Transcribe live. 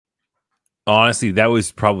Honestly, that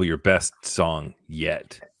was probably your best song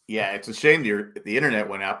yet. Yeah, it's a shame the internet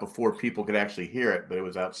went out before people could actually hear it, but it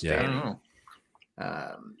was outstanding.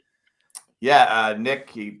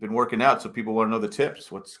 Nick, you've been working out, so people want to know the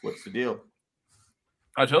tips. What's the deal?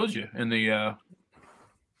 I told you in the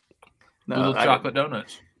little chocolate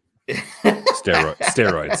donuts.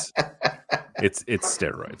 Steroids. It's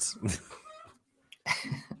steroids.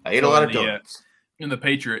 I ate a lot of donuts. In the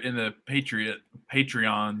Patreon's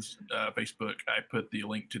Facebook, I put the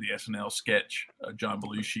link to the SNL sketch John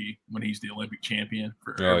Belushi when he's the Olympic champion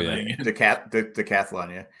for everything. The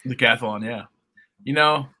decathlon, yeah. The decathlon, yeah. You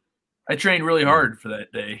know, I trained really hard for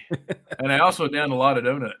that day, and I also downed a lot of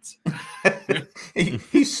donuts.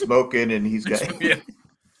 He's smoking, and he's got. Yeah.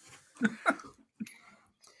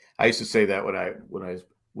 I used to say that when I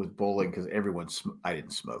was bowling because I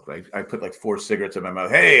didn't smoke. I put like 4 cigarettes in my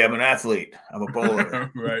mouth. Hey, I'm an athlete. I'm a bowler.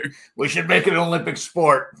 Right. We should make it an Olympic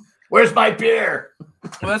sport. Where's my beer?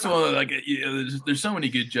 Well, that's one of there's so many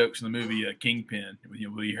good jokes in the movie Kingpin with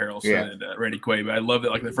Woody Harrelson and Randy Quaid. But I love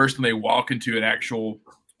that the first time they walk into an actual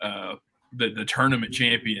the tournament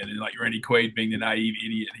champion and Randy Quaid being the naive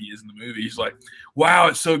idiot he is in the movie, he's like, wow,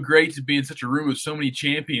 it's so great to be in such a room with so many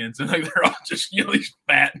champions, and they're all just these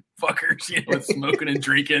fat fuckers smoking and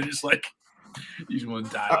drinking, just you just want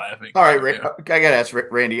to die laughing. All right, I gotta ask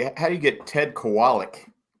Randy, how do you get Ted Kowalik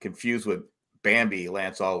confused with Bambi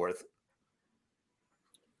Lance Allworth?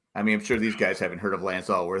 I mean, I'm sure these guys haven't heard of Lance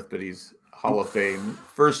Allworth, but he's Hall of Fame,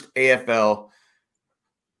 first AFL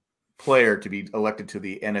player to be elected to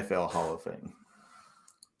the NFL Hall of Fame.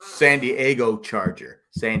 San Diego Charger,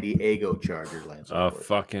 Lance.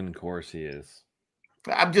 Fucking course he is.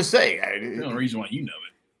 I'm just saying. There's no reason why you know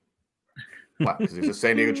it. What? Because he's a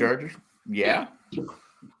San Diego Chargers? Yeah.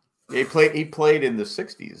 He played in the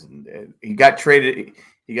 '60s, and he got traded.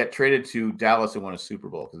 He got traded to Dallas and won a Super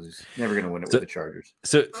Bowl because he's never going to win it with the Chargers.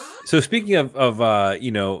 So speaking of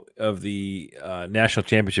the national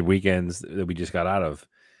championship weekends that we just got out of.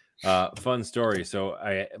 Fun story. So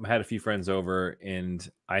I had a few friends over, and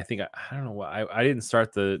I think I don't know what I didn't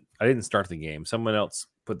start the game. Someone else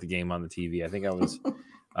put the game on the TV. I think I was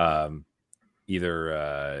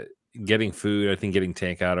either getting food, I think getting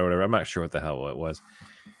takeout or whatever. I'm not sure what the hell it was.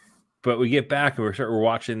 But we get back and we're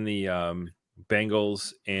watching the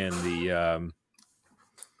Bengals and the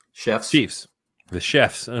Chiefs. The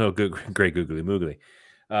Chefs. Oh, good, great googly moogly.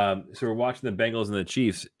 So we're watching the Bengals and the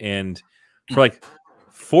Chiefs, and for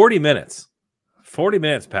 40 minutes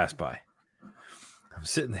passed by. I'm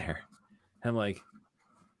sitting there. I'm like,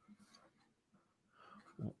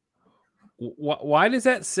 why does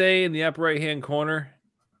that say in the upper right-hand corner,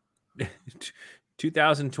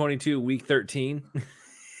 2022 week 13?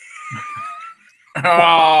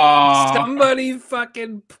 Somebody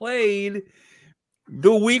fucking played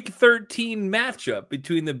the week 13 matchup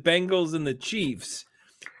between the Bengals and the Chiefs,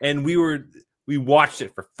 and we watched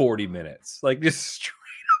it for 40 minutes. Just straight up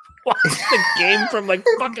watched the game from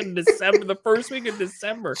fucking December, the first week of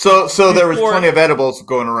December. So there was plenty of edibles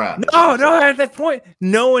going around. No, at that point,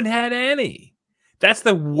 no one had any. That's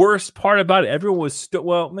the worst part about it. Everyone was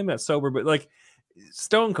maybe not sober, but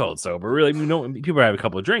stone cold sober. Really, people have a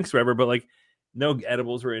couple of drinks, whatever, but no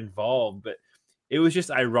edibles were involved. But it was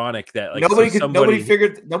just ironic that nobody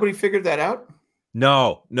figured that out.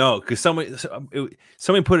 No, because somebody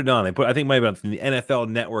put it on. I think it might have been the NFL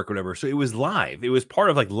Network or whatever. So it was live. It was part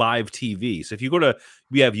of live TV. So if you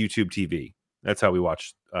we have YouTube TV. That's how we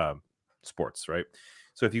watch sports, right?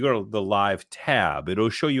 So if you go to the live tab, it'll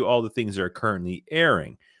show you all the things that are currently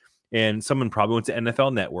airing. And someone probably went to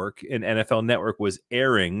NFL Network, and NFL Network was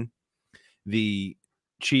airing the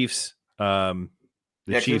Chiefs,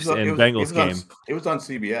 Chiefs and Bengals game. It was on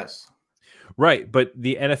CBS. Right, but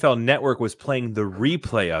the NFL Network was playing the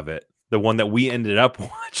replay of it, the one that we ended up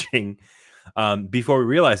watching before we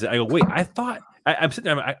realized it. I go, wait, I thought I'm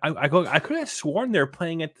sitting there. I go, I could have sworn they're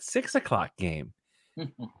playing at the 6:00 game.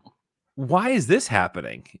 Why is this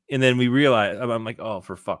happening? And then we realized, I'm like, oh,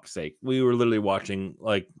 for fuck's sake, we were literally watching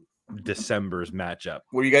December's matchup.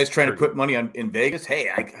 Were you guys trying to put money in Vegas?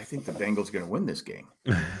 Hey, I think the Bengals are going to win this game.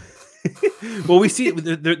 Well, we see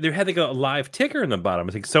there had a live ticker in the bottom.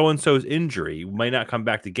 I think so-and-so's injury might not come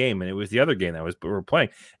back to game, and it was the other game that we were playing.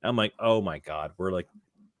 And I'm like, oh my god,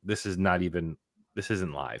 this isn't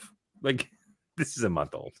live. This is a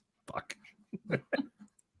month old. Fuck.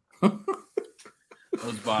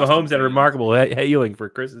 Mahomes had a remarkable healing for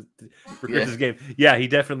Chris's game. Yeah, he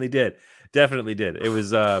definitely did. It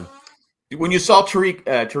was. When you saw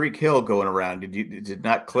Tariq Hill going around, did it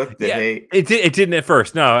not click that? Hey, it didn't at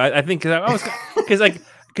first. No, I think because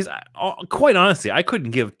because quite honestly, I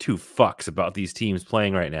couldn't give two fucks about these teams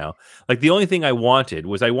playing right now. Like the only thing I wanted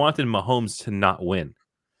Mahomes to not win.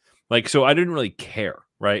 Like, so I didn't really care,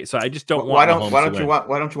 right? So I just don't want Mahomes to win.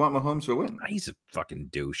 Why don't you want Mahomes to win? He's a fucking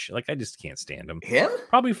douche. Like, I just can't stand him. Him?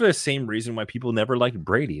 Probably for the same reason why people never liked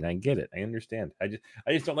Brady, and I get it. I understand. I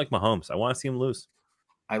just don't like Mahomes. I want to see him lose.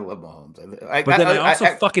 I love Mahomes. But then I also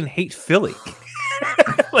fucking hate Philly.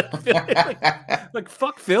 like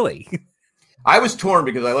fuck Philly. I was torn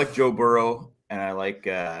because I like Joe Burrow and I like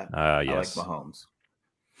I like Mahomes.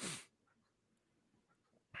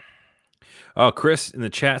 Oh, Chris in the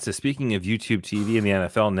chat says, speaking of YouTube TV and the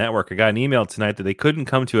NFL Network, I got an email tonight that they couldn't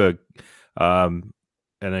come to an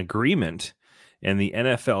agreement, and the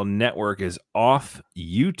NFL Network is off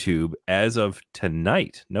YouTube as of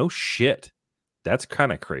tonight. No shit. That's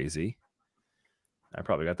kind of crazy. I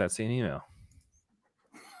probably got that same email.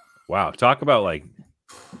 Wow. Talk about like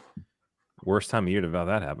worst time of year to have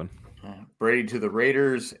that happen. Brady to the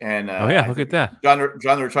Raiders, and look at that. John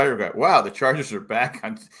the Retired guy. Wow, the Chargers are back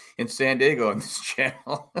in San Diego on this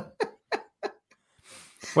channel.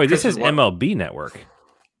 Wait, this is MLB Network.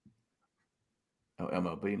 Oh,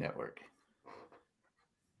 MLB Network.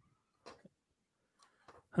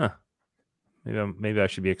 Huh. Maybe I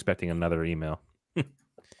should be expecting another email.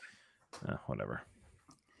 Whatever.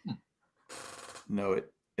 No,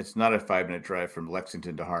 it's not a 5-minute drive from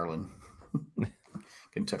Lexington to Harlan,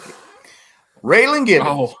 Kentucky. Raylan Gibbons.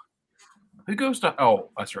 Oh, who goes to?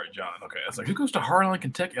 Oh, that's right, John. Okay, I was like, who goes to Harlan,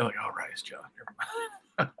 Kentucky? I'm like, oh, right, it's John.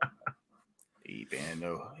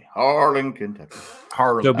 Harlan, Kentucky.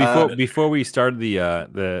 Harlan. So before we started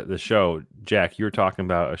the show, Jack, you were talking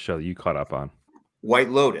about a show that you caught up on.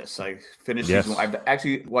 White Lotus. I finished season 1. I've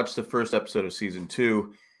actually watched the first episode of season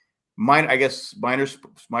 2. Minor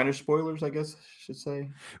spoilers, I guess I should say.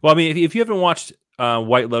 Well, I mean, if you haven't watched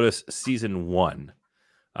White Lotus season 1,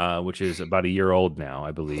 which is about a year old now,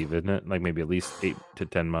 I believe, isn't it? Like maybe at least 8 to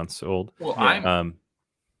 10 months old. Well,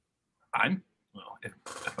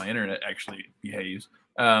 if my internet actually behaves,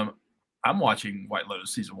 I'm watching White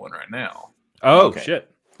Lotus season 1 right now. Oh, okay. Shit.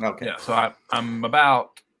 Okay. Yeah, so I'm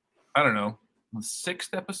about, I don't know, the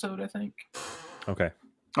 6th episode, I think. Okay.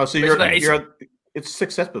 Oh, so it's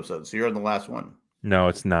 6 episodes, so you're on the last one. No,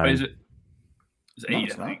 it's 9. Is it? It's 8, I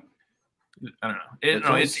think. I don't know. It's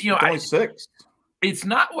only 6. It's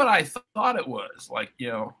not what I thought it was. Like,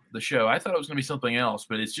 the show. I thought it was going to be something else,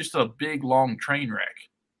 but it's just a big, long train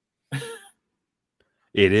wreck.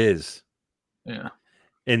 It is. Yeah.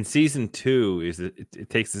 And season 2 it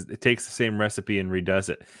takes the same recipe and redoes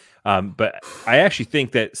it. But I actually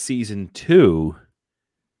think that season 2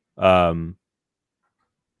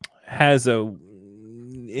 has a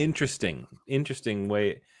interesting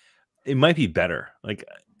way. It might be better. Like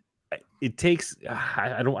it takes.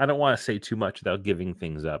 I don't want to say too much without giving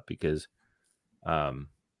things up because,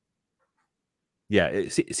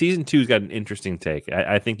 season 2's got an interesting take.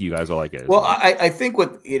 I think you guys will like it. Well, I think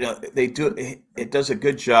what they do, it does a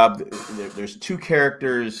good job. There's 2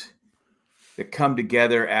 characters that come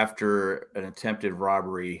together after an attempted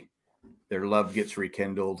robbery. Their love gets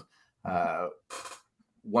rekindled.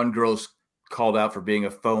 One girl's called out for being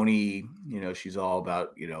a phony. She's all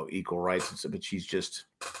about equal rights and stuff, but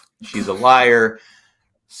she's a liar.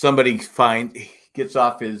 Somebody gets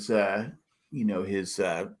off his his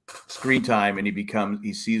screen time, and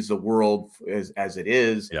he sees the world as it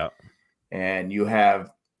is. Yeah. And you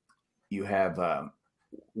have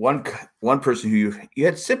one person who you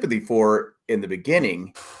had sympathy for in the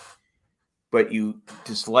beginning, but you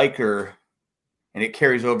dislike her, and it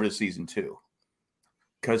carries over to season 2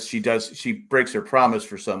 because she breaks her promise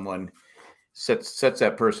for someone, sets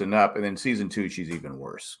that person up, and then season 2 she's even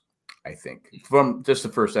worse, I think, from just the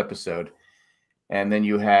first episode. And then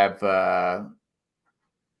you have I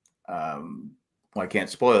can't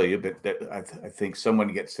spoil you, but I think someone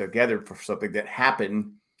gets together for something that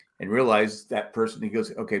happened and realize that person, he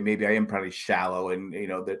goes, okay, maybe I am probably shallow, and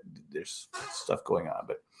that there's stuff going on.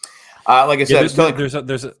 But like I said,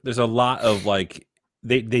 there's a lot of like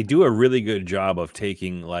they do a really good job of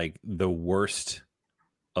taking like the worst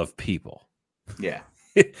of people. Yeah.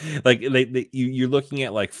 Like you're looking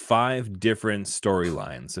at like 5 different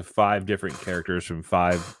storylines of 5 different characters from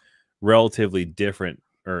 5 relatively different,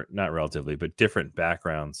 or not relatively, but different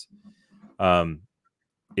backgrounds.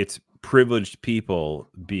 It's privileged people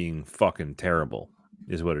being fucking terrible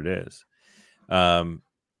is what it is. And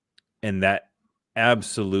that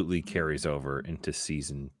absolutely carries over into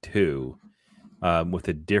season 2 with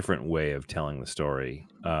a different way of telling the story.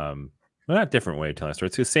 Well, not different way of telling the story.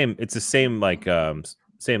 It's the same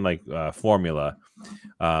formula,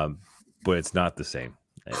 but it's not the same.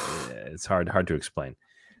 It's hard to explain.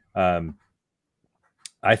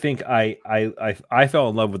 I think I fell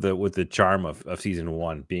in love with the charm of season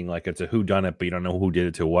 1, being like it's a whodunit, but you don't know who did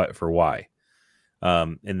it to what for why.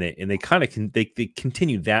 And they kind of they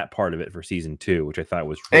continued that part of it for season 2, which I thought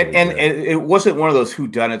was really and it wasn't one of those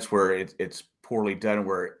whodunits where it's poorly done.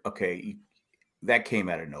 Where that came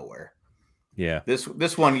out of nowhere. Yeah, this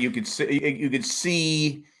one you could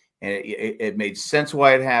see, and it made sense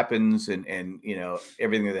why it happens, and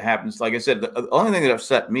everything that happens. Like I said, the only thing that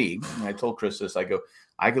upset me, and I told Chris this, I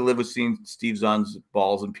could live with seeing Steve Zahn's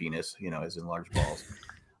balls and penis, as in large balls.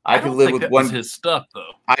 I could live with one. His stuff,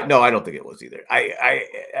 though. I don't think it was either.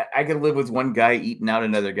 I could live with one guy eating out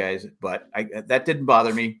another guy's butt. That didn't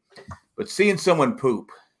bother me, but seeing someone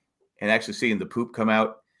poop and actually seeing the poop come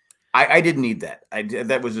out, I didn't need that.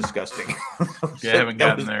 That was disgusting. I haven't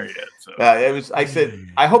gotten there yet. So. It was. I said,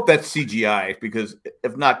 I hope that's CGI, because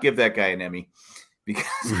if not, give that guy an Emmy. Because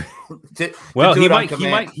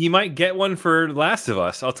he might get one for Last of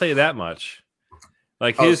Us. I'll tell you that much.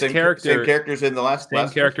 Like his same characters in the characters in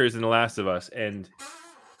the Last of Us, and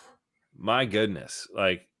my goodness,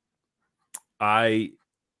 like not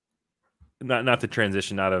the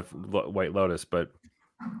transition out of White Lotus, but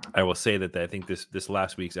I will say that I think this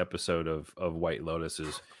last week's episode of White Lotus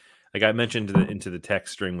is, like I mentioned into the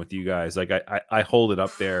text string with you guys, like I hold it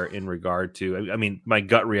up there in regard to, I mean, my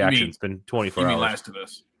gut reaction's been 24 hours. Last of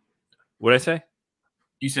Us. What did I say?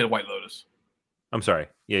 You said White Lotus. I'm sorry.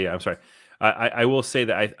 Yeah, I'm sorry. I will say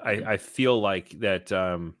that I feel like that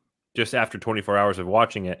just after 24 hours of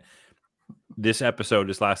watching it, this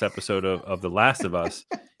last episode of The Last of Us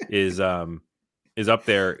is up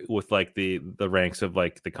there with like the ranks of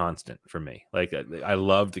like The Constant for me. Like I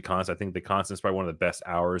love The Constant. I think The Constant is probably one of the best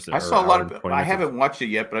hours. I saw a lot of. I haven't watched it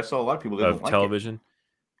yet, but I saw a lot of people of television.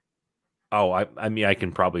 Oh, I mean, I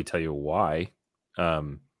can probably tell you why. But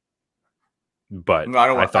no, I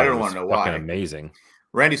don't want to know why. Amazing.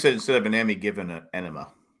 Randy said instead of an Emmy, given an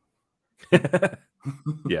enema.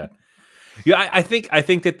 Yeah. I think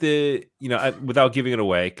that without giving it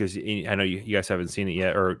away, because I know you guys haven't seen it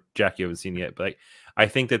yet, or Jack, you haven't seen it yet, but I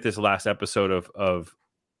think that this last episode of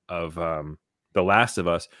The Last of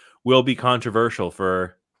Us will be controversial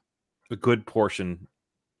for a good portion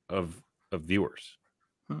of viewers,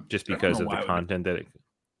 just because of the content that it.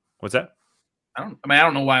 What's that? I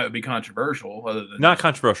don't know why it would be controversial, other than not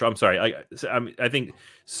controversial. I'm sorry. I think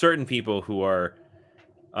certain people who are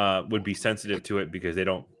would be sensitive to it because they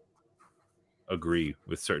don't agree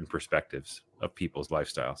with certain perspectives of people's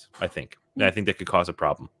lifestyles. I think that could cause a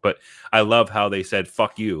problem. But I love how they said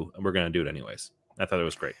 "fuck you" and we're going to do it anyways. I thought it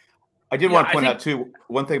was great. I did want to point out too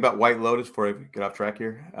one thing about White Lotus before I get off track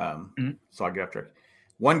here. So I get off track.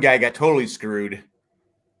 One guy got totally screwed,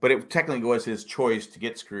 but it technically was his choice to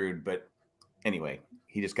get screwed. But anyway,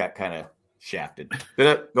 he just got kind of shafted.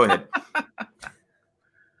 Go ahead.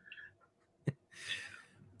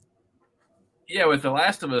 Yeah, with The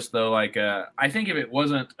Last of Us, though, like I think if it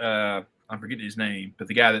wasn't, I'm forgetting his name, but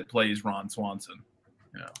the guy that plays Ron Swanson,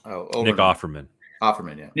 Nick Offerman.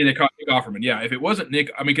 Offerman, yeah. Nick Offerman, yeah. If it wasn't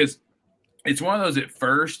Nick, I mean, because it's one of those at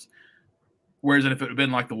first. Whereas if it had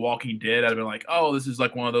been like The Walking Dead, I'd have been like, oh, this is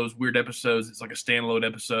like one of those weird episodes. It's like a standalone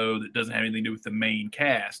episode that doesn't have anything to do with the main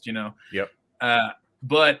cast, Yep.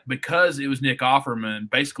 But because it was Nick Offerman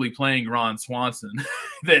basically playing Ron Swanson,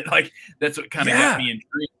 that's what kind of got me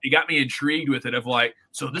intrigued. It got me intrigued with it of like,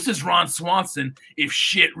 so this is Ron Swanson if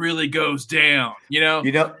shit really goes down,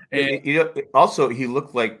 Also, he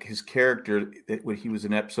looked like his character when he was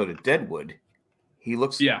in an episode of Deadwood. He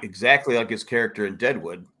looks exactly like his character in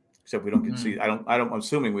Deadwood, except we don't get to see. I'm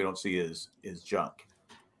assuming we don't see his junk.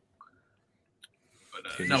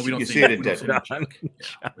 No, we don't see it in Deadwood.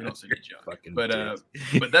 We don't see the junk.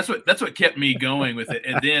 But that's what kept me going with it.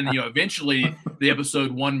 And then eventually the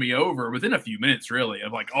episode won me over within a few minutes. Really,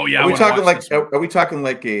 I'm like, oh yeah. Are we talking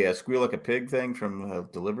like a squeal like a pig thing from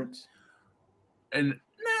Deliverance? And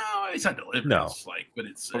no, it's not Deliverance. No. But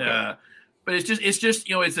it's but it's just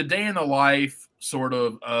it's a day in the life sort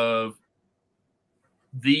of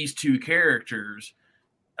these two characters.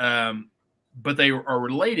 But they are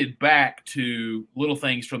related back to little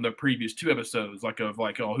things from the previous two episodes,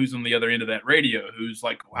 who's on the other end of that radio? Who's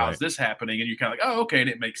like, how's this happening? And you're kind of like, oh, okay, and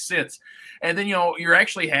it makes sense. And then you're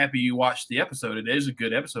actually happy you watched the episode. It is a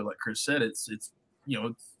good episode, like Chris said. It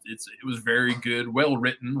was very good, well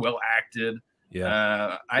written, well acted.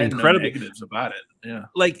 Yeah, I had no negatives about it. Yeah,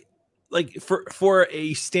 like for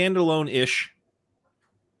a standalone ish.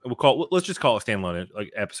 Let's just call it a standalone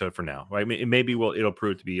episode for now, right? Maybe it'll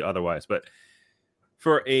prove to be otherwise, but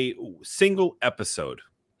for a single episode,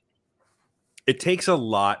 it takes a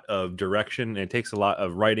lot of direction and it takes a lot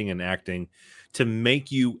of writing and acting to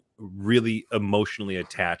make you really emotionally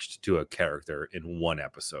attached to a character in one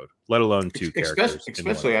episode, let alone two characters.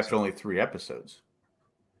 Especially after only 3 episodes.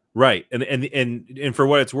 Right. And for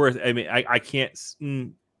what it's worth, I mean, I can't.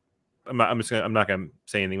 I'm not gonna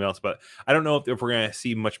say anything else, but I don't know if we're gonna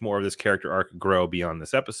see much more of this character arc grow beyond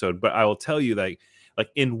this episode. But I will tell you, like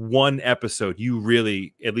in one episode, you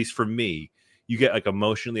really, at least for me, you get like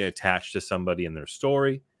emotionally attached to somebody in their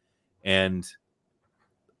story, and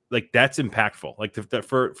like that's impactful. Like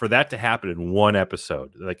for that to happen in one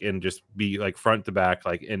episode, like and just be like front to back,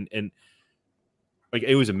 like and like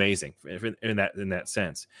it was amazing in that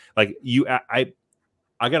sense. Like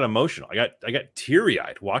I got emotional. I got teary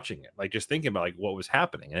eyed watching it, like just thinking about like what was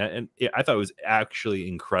happening, and I thought it was actually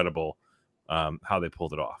incredible how they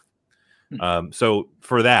pulled it off. So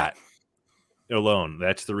for that alone,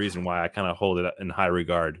 that's the reason why I kind of hold it in high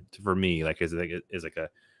regard for me. Like is like a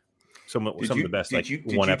some of the best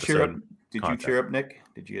one episode. Did you cheer up, Nick?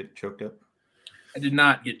 Did you get choked up? I did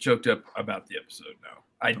not get choked up about the episode. No,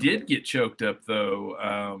 I did get choked up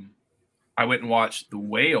though. I went and watched The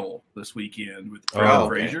Whale this weekend with Brendan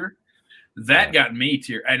Fraser. That got me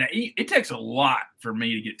teary, and it takes a lot for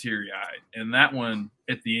me to get teary eyed, and that one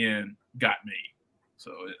at the end got me.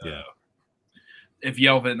 So, if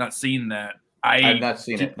y'all have not seen that, I've not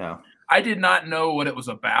seen it. No, I did not know what it was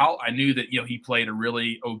about. I knew that he played a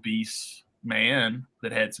really obese man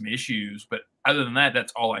that had some issues, but other than that,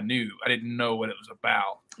 that's all I knew. I didn't know what it was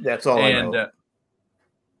about. That's all I know.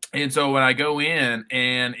 And so when I go in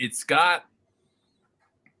and it's got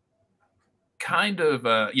kind of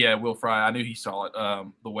Will Fry, I knew he saw it,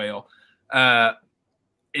 The Whale.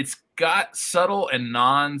 It's got subtle and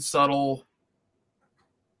non-subtle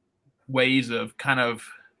ways of kind of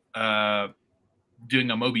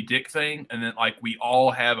doing a Moby Dick thing, and then like we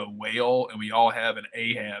all have a whale and we all have an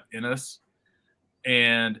Ahab in us,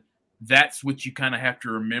 and that's what you kind of have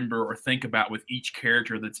to remember or think about with each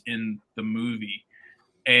character that's in the movie.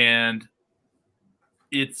 And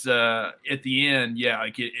it's at the end,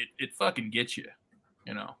 like it fucking gets you,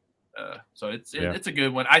 so it's a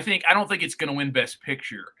good one. I don't think it's going to win Best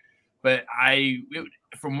Picture, but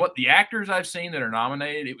from what the actors I've seen that are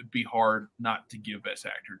nominated, it would be hard not to give Best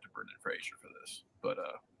Actor to Brendan Fraser for this. But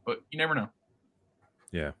you never know.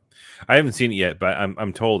 Yeah, I haven't seen it yet, but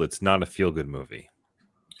I'm told it's not a feel good movie.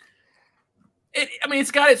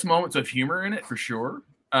 It's got its moments of humor in it for sure.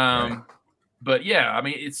 Right. But yeah, I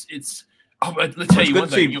mean, it's. Oh, but let's tell you one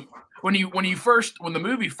thing. When the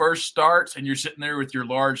movie first starts and you're sitting there with your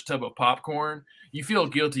large tub of popcorn, you feel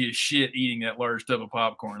guilty as shit eating that large tub of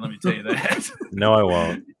popcorn. Let me tell you that. No, I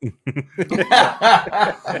won't.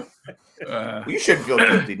 You shouldn't feel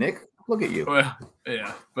guilty, Nick. Look at you. Well,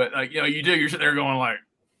 yeah, but you do. You're sitting there going like,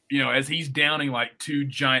 as he's downing like 2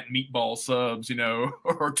 giant meatball subs,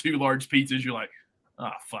 or 2 large pizzas, you're like,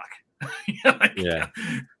 oh fuck. Yeah.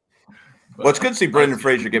 Well, it's good to see Brendan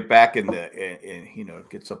Fraser get back in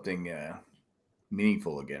get something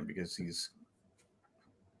meaningful again, because he's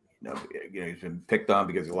been picked on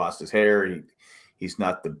because he lost his hair. He's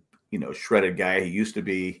not the shredded guy he used to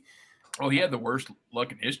be. Oh, he had the worst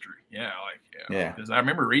luck in history. Yeah. Because I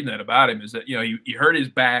remember reading that about him, is that he hurt his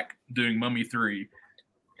back doing Mummy 3,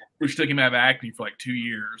 which took him out of acting for like 2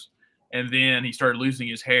 years, and then he started losing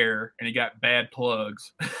his hair and he got bad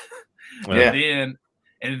plugs.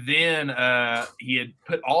 And then he had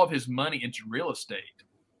put all of his money into real estate,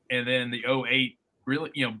 and then the 2008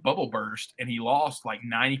 really bubble burst, and he lost like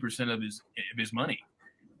 90% of his money,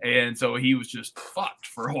 and so he was just fucked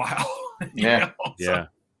for a while. Yeah. Yeah.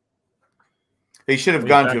 He should have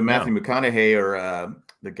gone to Matthew McConaughey or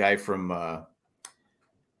the guy from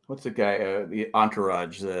what's the guy the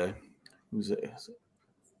Entourage, who's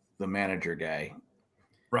the manager guy.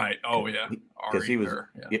 Right. Oh yeah. Because he was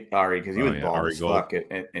Ari, because he was bald as fuck,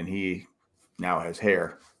 and he now has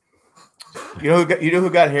hair. You know who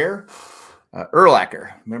got hair?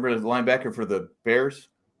 Urlacher. Remember the linebacker for the Bears?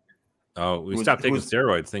 Oh, we stopped taking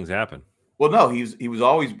steroids. Things happen. Well, no, he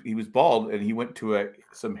was bald, and he went to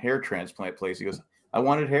some hair transplant place. He goes, I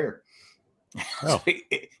wanted hair. Oh. So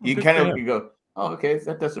you go, oh, okay,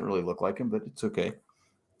 that doesn't really look like him, but it's okay.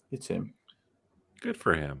 It's him. Good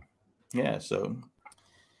for him. Yeah, so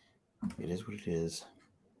it is what it is.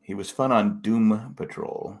 He was fun on Doom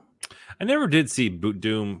Patrol. I never did see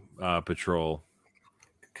Doom Patrol.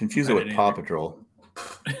 Confuse it with Paw Patrol.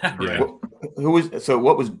 Yeah.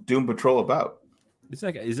 What was Doom Patrol about? Is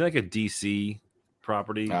it like a DC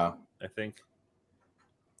property? No. I think.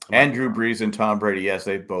 And Drew Brees and Tom Brady. Yes,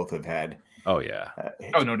 they both have had. Oh yeah.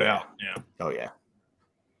 No doubt. Yeah. Oh yeah.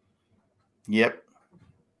 Yep.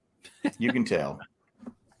 You can tell.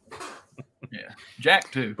 Yeah. Jack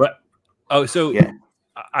too. But Oh, so Yeah.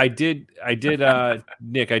 I did,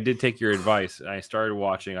 Nick, I did take your advice. I started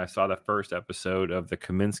watching. I saw the first episode of the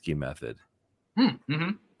Kaminsky Method.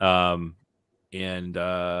 Mm-hmm. And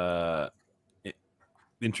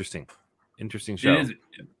interesting show. It's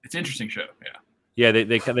an interesting show. Yeah,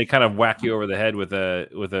 they kind of whack you over the head with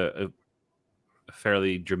a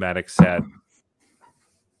fairly dramatic, sad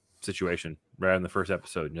situation right in the first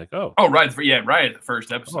episode. And you're like, oh, right at the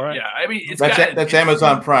first episode. Right. Yeah, I mean, that's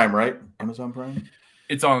Amazon Prime, right? Amazon Prime.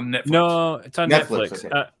 It's on Netflix. No, it's on Netflix.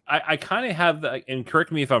 Okay. I kind of have and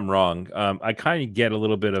correct me if I'm wrong. I kind of get a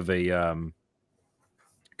little bit of a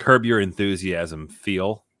Curb Your Enthusiasm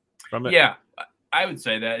feel from it. Yeah, I would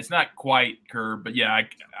say that it's not quite Curb, but yeah, I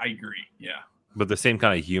agree. Yeah, but the same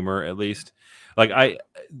kind of humor, at least. Like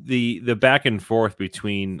the back and forth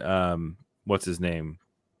between what's his name?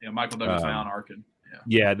 Yeah, Michael Douglas and Alan Arkin.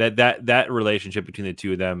 Yeah, that relationship between the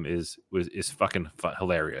two of them is fucking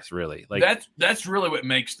hilarious. Really, like that's really what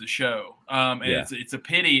makes the show. And it's a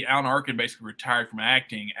pity Alan Arkin basically retired from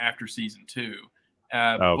acting after season 2.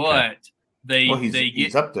 But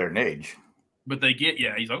he's up there in age. But they get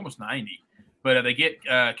he's almost 90. But they get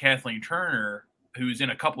Kathleen Turner, who's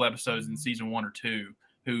in a couple episodes in season 1 or 2,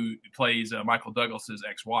 who plays Michael Douglas's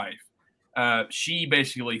ex-wife. She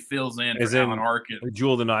basically fills in for Alan Arkin.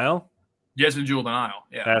 Jewel Denial? Yes, and Jewel Denial.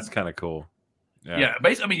 Yeah, that's kind of cool. Yeah,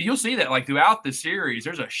 basically, I mean, you'll see that like throughout the series,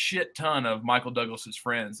 there's a shit ton of Michael Douglas's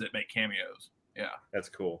friends that make cameos. Yeah, that's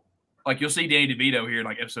cool. Like you'll see Danny DeVito here in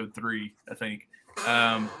like episode 3, I think.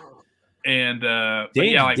 Danny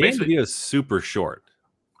DeVito is super short.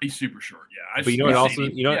 He's super short. Yeah, but you know what also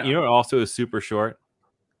you know what also is super short?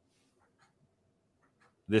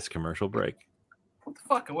 This commercial break. What the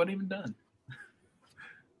fuck? I wasn't even done.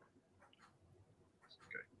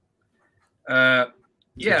 So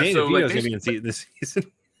like gonna be in this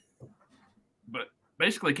season. But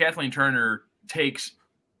basically, Kathleen Turner takes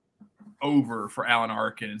over for Alan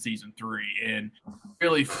Arkin in season 3 and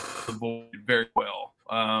really fills the void very well.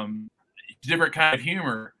 Different kind of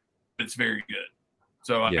humor, but it's very good.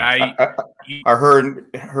 So are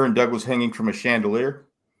her and Douglas hanging from a chandelier?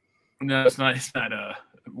 No, it's not. It's not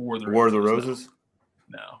War of the Roses.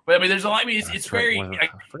 No, but I mean, there's a lot. I mean, it's very.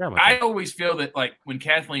 I always feel that like when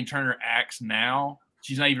Kathleen Turner acts now,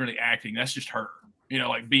 she's not even really acting. That's just her. You know,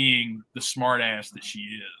 like being the smart ass that she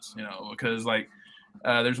is. You know, because like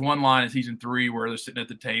there's one line in season 3 where they're sitting at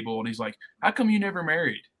the table and he's like, "How come you never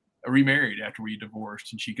remarried after we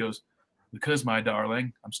divorced?" And she goes, "Because, my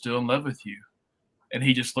darling, I'm still in love with you." And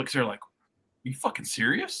he just looks at her like, "Are you fucking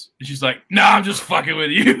serious?" And she's like, "No, I'm just fucking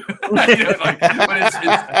with you." You know, like, but it's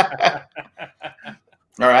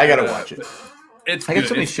all right, I gotta watch it. I got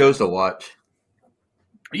so many shows to watch.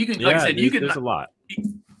 You can, like I said, there's a lot.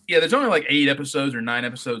 Yeah, there's only like 8 episodes or 9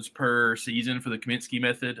 episodes per season for the Kaminsky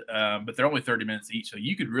Method, but they're only 30 minutes each, so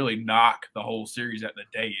you could really knock the whole series out in a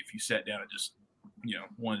day if you sat down and just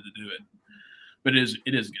wanted to do it. But it is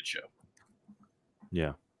a good show.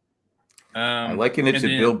 Yeah. I liken it to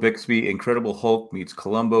Bill Bixby, Incredible Hulk meets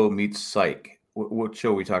Columbo meets Psych. What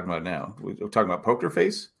show are we talking about now? We're talking about Poker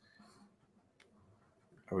Face?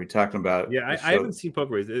 Are we talking about? Yeah, I haven't seen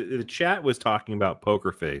Poker Face. The chat was talking about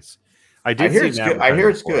Poker Face. I hear it's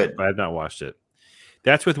good, but I have not watched it.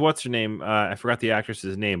 That's with what's her name? I forgot the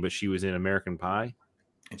actress's name, but she was in American Pie,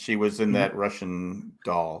 and she was in that Russian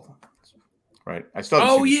doll, right? I still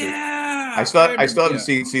haven't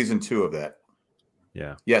seen season 2 of that.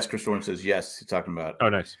 Yeah. Yes, Chris Thorne says yes. He's talking about. Oh,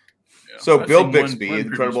 nice. Yeah. So Bill Bixby,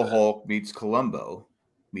 Incredible Hulk meets Columbo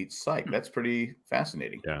meets Psych. That's pretty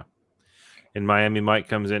fascinating. Yeah. And Miami Mike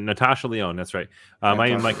comes in. Natasha Lyonne, that's right.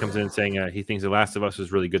 Miami Mike comes in saying he thinks The Last of Us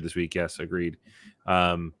was really good this week. Yes, agreed.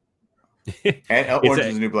 And Orange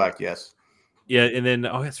is the New Black, yes. Yeah, and then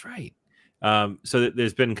that's right. So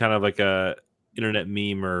there's been kind of like a internet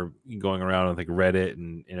meme or going around on like Reddit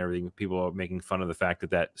and everything. People are making fun of the fact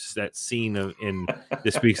that scene in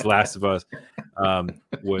this week's Last of Us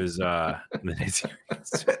was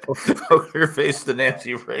Poker Face, the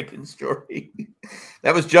Nancy Reagan story.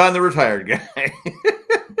 That was John the retired guy.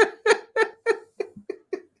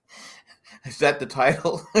 Is that the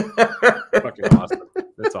title? Fucking awesome.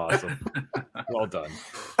 That's awesome. Well done.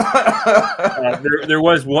 There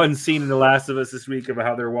was one scene in The Last of Us this week about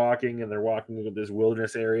how they're walking into this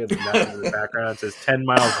wilderness area. The mountain in the background says 10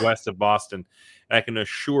 miles west of Boston. And I can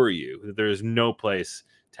assure you that there is no place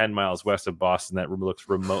 10 miles west of Boston that looks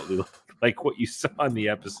remotely like what you saw in the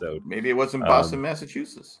episode. Maybe it wasn't Boston,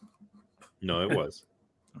 Massachusetts. No, it was.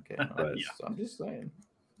 Okay. So I'm just saying.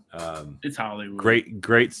 It's Hollywood.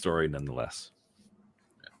 Great story nonetheless.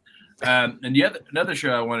 And another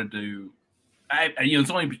show I wanted to It's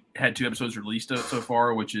only had 2 episodes released so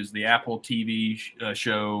far, which is the Apple TV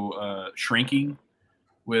show Shrinking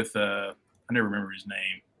with I never remember his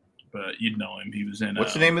name, but you'd know him. He was in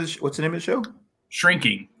What's the name of the show?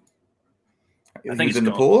 Shrinking. I think he's in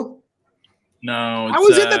the pool. No, I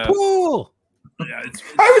was in the pool. Yeah,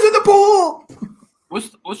 I was in the pool.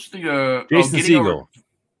 What's the Jason Segel?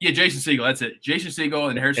 Yeah, Jason Segel. That's it. Jason Segel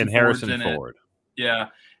and Harrison Ford. Yeah,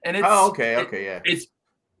 and it's okay, yeah.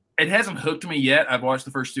 It hasn't hooked me yet. I've watched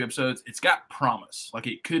the first 2 episodes. It's got promise. Like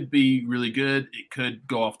it could be really good. It could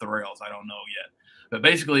go off the rails. I don't know yet. But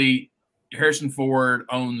basically, Harrison Ford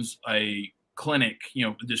owns a clinic,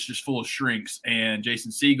 just full of shrinks, and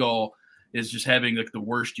Jason Segel is just having like the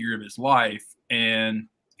worst year of his life, and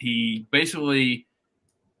he basically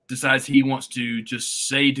decides he wants to just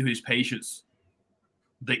say to his patients,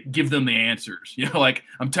 give them the answers. Like,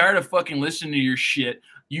 I'm tired of fucking listening to your shit.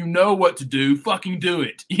 You know what to do. Fucking do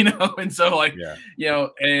it. And so like,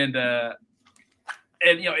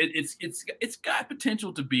 it's got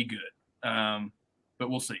potential to be good. But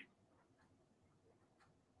we'll see.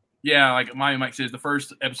 Yeah, like Mike says, the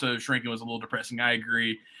first episode of Shrinking was a little depressing. I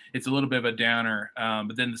agree. It's a little bit of a downer.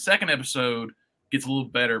 But then the second episode gets a little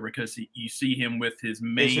better because you see him with his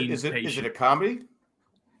main patient. Is it a comedy?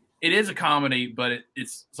 It is a comedy, but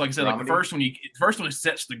it's like I said, like the first one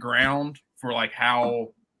sets the ground for like how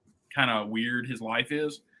kind of weird his life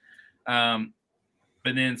is. But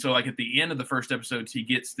then so like at the end of the first episodes, he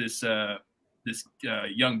gets this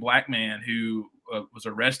young black man who was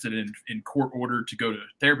arrested in court ordered to go to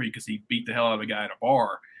therapy because he beat the hell out of a guy at a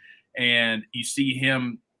bar. And you see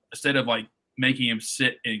him, instead of like making him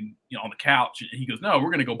sit on the couch, he goes, "No,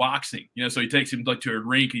 we're going to go boxing." So he takes him like to a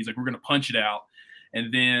rink. And he's like, "We're going to punch it out."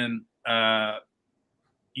 And then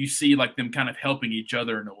you see like them kind of helping each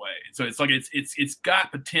other in a way. So it's like it's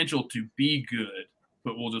got potential to be good,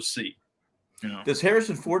 but we'll just see. Does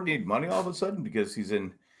Harrison Ford need money all of a sudden because he's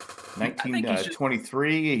in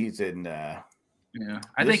 1923? He's in.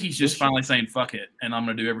 I think he's just finally saying "fuck it" and I'm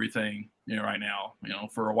going to do everything. Right now,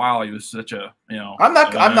 for a while he was such a, I'm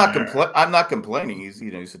not complaining. He's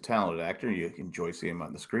he's a talented actor. You enjoy seeing him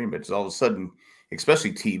on the screen, but it's all of a sudden,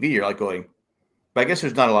 especially TV, you're like going. But I guess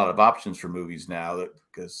there's not a lot of options for movies now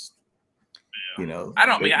because,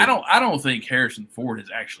 I don't think Harrison Ford has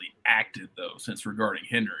actually acted though since Regarding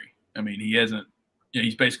Henry. I mean, he hasn't.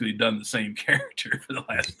 He's basically done the same character for the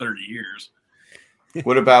last 30 years.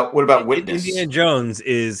 What about Witness? Indiana Jones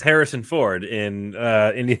is Harrison Ford in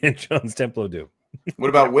Indiana Jones Temple of Doom. What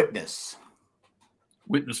about Witness?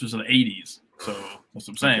 Witness was in the 80s, so that's what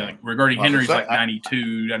I'm saying. Okay. Like Regarding Henry's like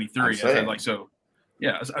 92, 93.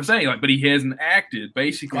 Yeah, I'm saying like, but he hasn't acted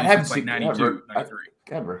basically since like 92, 93.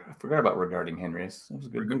 I forgot about Regarding Henry. That was a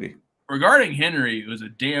good movie. Regarding Henry was a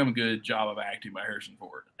damn good job of acting by Harrison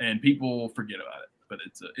Ford, and people forget about it, but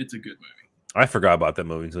it's a good movie. I forgot about that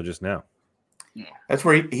movie until just now. Yeah. That's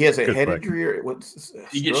where he has a head injury.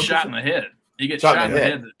 He gets shot in the head. He gets shot in the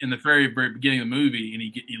head in the very beginning of the movie, and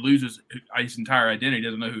he loses his entire identity. He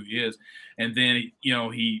doesn't know who he is, and then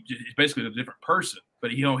he's basically a different person.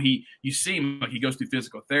 But you see him like he goes through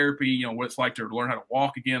physical therapy. What it's like to learn how to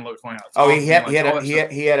walk again. Learn how to talk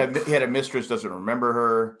he had a mistress, doesn't remember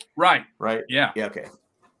her. Right. Yeah. Okay.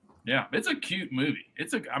 Yeah, it's a cute movie.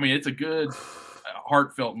 It's a good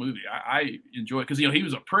heartfelt movie. I enjoy it because he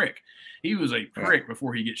was a prick. He was a prick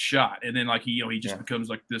before he gets shot, and then like he just becomes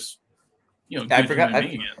like this. I forgot.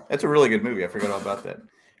 That's a really good movie. I forgot all about that.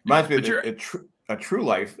 Reminds me of a True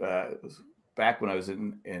Life. Back when I was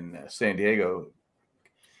in San Diego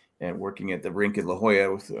and working at the rink in La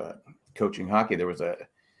Jolla with coaching hockey, there was a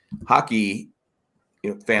hockey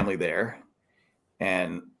family there,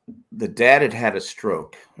 and the dad had a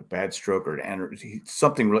stroke, a bad stroke, and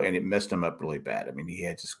something really, and it messed him up really bad. I mean, he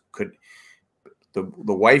had could. The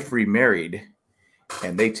wife remarried,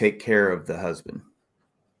 and they take care of the husband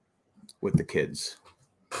with the kids.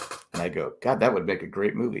 And I go, God, that would make a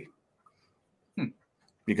great movie.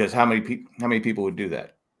 Because how many people would do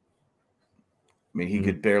that? I mean, he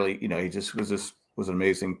could barely, he just was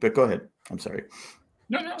amazing. But go ahead. I'm sorry.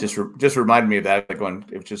 No. Just reminded me of that. Like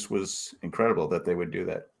it just was incredible that they would do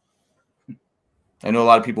that. I know a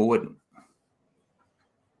lot of people wouldn't.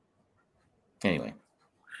 Anyway.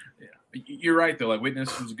 You're right though. Like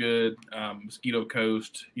Witness was good. Mosquito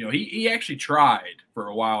Coast. He actually tried for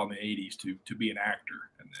a while in the 80s to be an actor.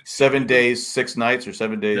 And then, 7 days, 6 nights, or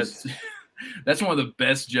 7 days. That's one of the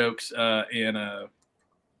best jokes in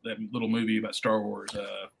that little movie about Star Wars,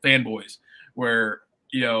 Fanboys, where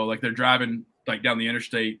like they're driving like down the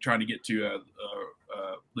interstate trying to get to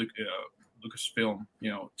Lucasfilm.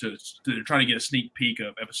 They're trying to get a sneak peek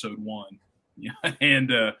of Episode 1,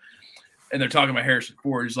 and and they're talking about Harrison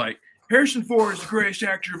Ford. He's like, Harrison Ford is the greatest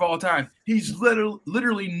actor of all time. He's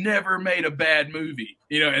literally never made a bad movie,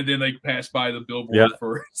 And then they pass by the billboard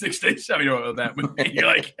for 6 days. That movie. You're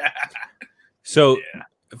like, so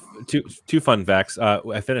two fun facts.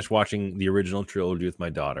 I finished watching the original trilogy with my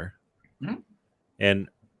daughter, and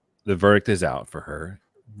the verdict is out for her.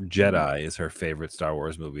 Jedi is her favorite Star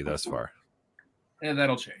Wars movie thus far. And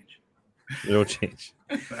that'll change. It'll change.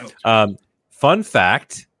 Fun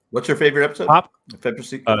fact. What's your favorite episode?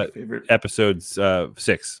 Favorite episodes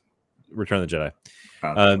 6, Return of the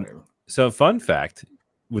Jedi. So fun fact,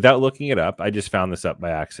 without looking it up, I just found this up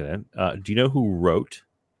by accident. Do you know who wrote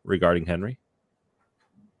Regarding Henry?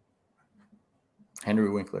 Henry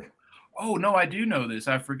Winkler. Oh no, I do know this.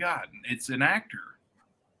 I've forgotten. It's an actor.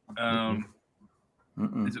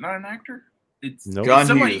 Is it not an actor? It's John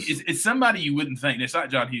somebody. Hughes. It's somebody you wouldn't think. It's not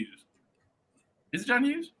John Hughes. Is it John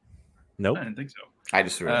Hughes? Nope. I didn't think so. I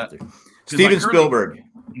just threw it out there. Steven Spielberg.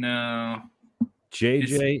 No.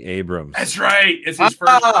 J.J. Abrams. That's right. It's his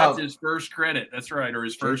first. That's his first credit. That's right, or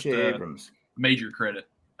his first Abrams. Major credit.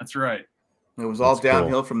 That's right. It was all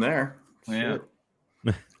downhill from there. Yeah.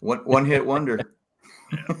 One hit wonder.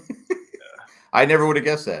 Yeah. I never would have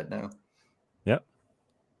guessed that. No. Yep.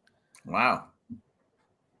 Wow.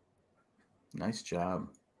 Nice job.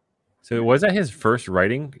 So was that his first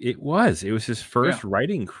writing? It was. It was his first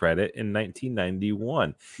writing credit in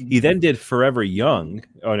 1991. He then did Forever Young.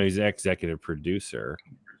 Oh no, he's an executive producer.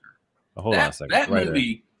 Hold on a second. That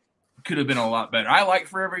movie could have been a lot better. I like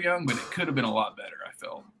Forever Young, but it could have been a lot better. I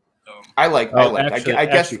felt.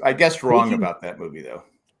 I guessed wrong about that movie though.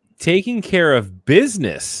 Taking Care of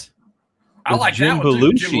Business. I like Jim that one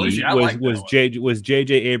too. Jim Belushi was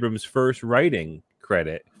J.J. Abrams' first writing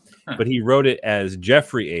credit. But he wrote it as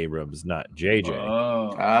Jeffrey Abrams, not JJ.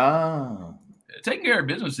 Oh. Taking Care of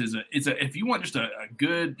Business is if you want just a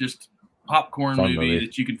good popcorn movie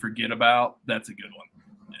that you can forget about, that's a good one.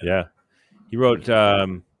 Yeah. He wrote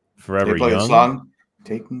Forever They play Young. The song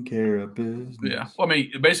Taking Care of Business. Yeah. Well, I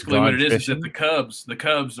mean, basically John what it is Fishing. that the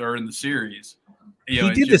Cubs are in the series. He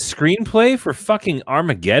did the screenplay for fucking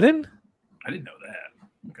Armageddon? I didn't know that.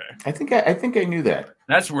 Okay. I think I knew that.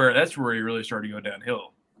 That's where he really started to go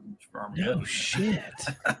downhill. No shit.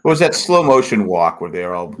 What was that slow motion walk where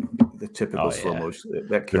they're all the typical slow motion?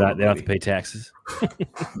 That they don't have to pay taxes.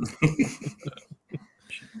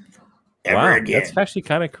 Ever again. That's actually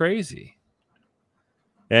kind of crazy.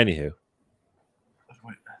 Anywho.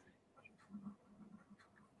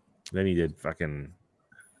 Then he did fucking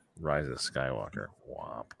Rise of Skywalker.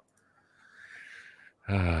 Womp.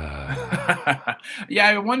 Yeah,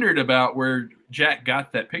 I wondered about where Jack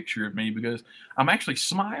got that picture of me because I'm actually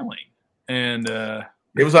smiling, and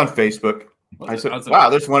it was on Facebook. I said, "Wow,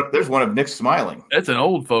 there's one of Nick smiling." That's an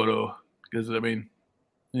old photo because I mean,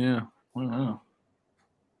 yeah, I don't know.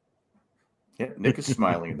 Yeah, Nick is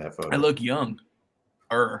smiling in that photo. I look young.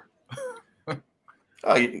 Oh,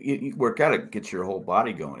 you work out, it gets your whole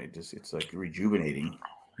body going. It's like rejuvenating.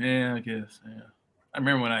 Yeah, I guess. Yeah, I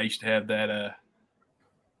remember when I used to have that.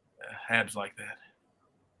 Abs like that.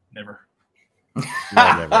 Never.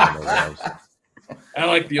 Never. I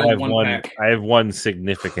like the old one pack. I have one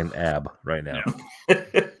significant ab right now.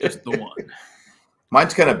 Yeah. Just the one.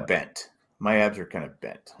 Mine's kind of bent. My abs are kind of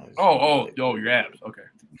bent. Oh, your abs. Okay.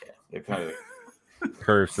 Yeah, they're kind of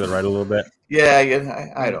curves to the right a little bit.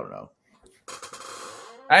 Yeah. I don't know.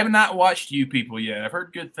 I have not watched You People yet. I've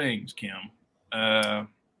heard good things, Kim.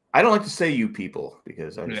 I don't like to say "you people"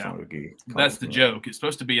 because I just don't agree. That's the joke. It's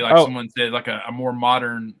supposed to be like someone said, like a more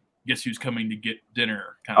modern "Guess Who's Coming to Get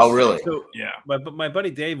Dinner" kind of. Oh, really? So, yeah. But my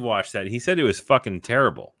buddy Dave watched that. He said it was fucking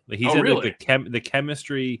terrible. He said really? that the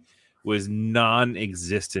chemistry was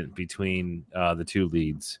non-existent between the two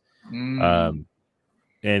leads, and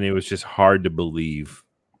it was just hard to believe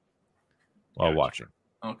while watching.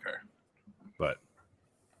 Okay. But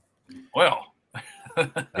well,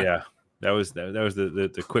 yeah. That was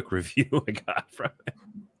the quick review I got from it.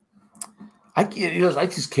 I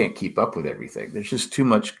just can't keep up with everything. There's just too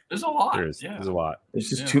much. There's a lot. There's a lot. There's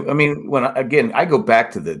just too. I mean, I go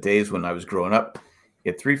back to the days when I was growing up.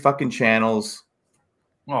 You had 3 fucking channels.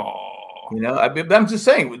 Oh, I'm just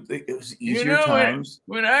saying it was easier times.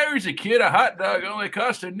 When I was a kid, a hot dog only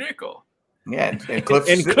cost a nickel. Yeah, and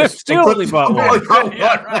Cliff still only bought one.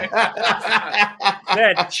 Yeah, right.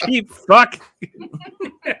 That cheap fuck.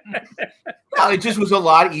 No, it just was a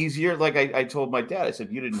lot easier. Like I told my dad, I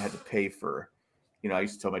said, you didn't have to pay for, I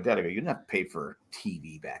used to tell my dad, I go, you didn't have to pay for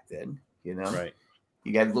TV back then, Right.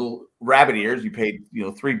 You got little rabbit ears you paid,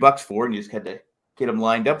 $3 for, and you just had to get them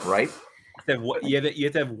lined up right. You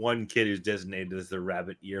have to have one kid who's designated as the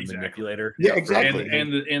rabbit ear manipulator. Yeah, exactly.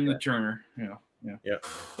 And the turner. Yeah.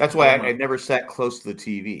 That's why I never sat close to the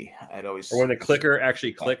TV. I'd always. Or when the clicker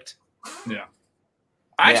actually clicked. Yeah.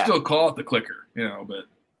 I still call it the clicker, but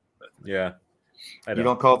yeah. You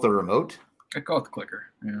don't call it the remote? I call it the clicker.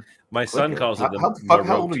 Yeah. My son calls it the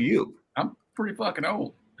how old are you? I'm pretty fucking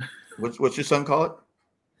old. What's your son call it?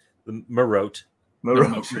 The Marote.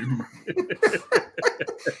 Marote.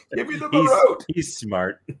 Give me the Marote. He's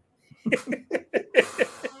smart.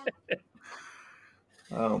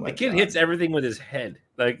 Oh my The kid hits everything with his head.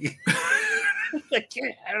 Like I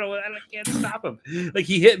can't stop him. Like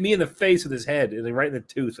he hit me in the face with his head and right in the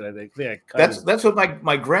tooth. And I think that's what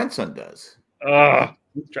my grandson does. Oh,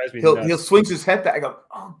 it drives me nuts. He'll swings his head back. I go,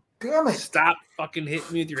 oh damn it! Stop fucking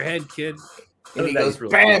hitting me with your head, kid. And he goes, bam!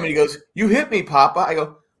 Cool. And he goes, you hit me, Papa. I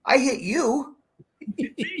go, I hit you.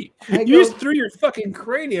 You just threw your fucking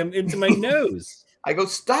cranium into my nose. I go,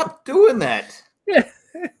 stop doing that. Yeah.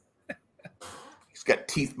 He's got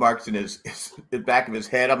teeth marks in the back of his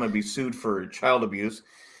head. I'm going to be sued for child abuse.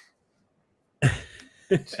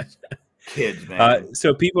 Kids, man.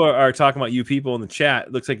 So people are talking about You People in the chat.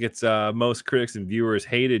 It looks like it's most critics and viewers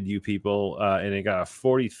hated You People, and it got a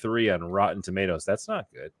 43 on Rotten Tomatoes. That's not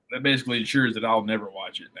good. That basically ensures that I'll never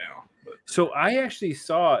watch it now. But. So I actually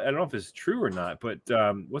saw, I don't know if it's true or not, but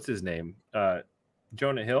what's his name?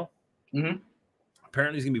 Jonah Hill. Mm-hmm.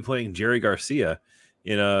 Apparently he's going to be playing Jerry Garcia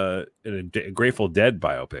in a Grateful Dead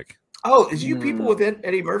biopic. Oh, is You People with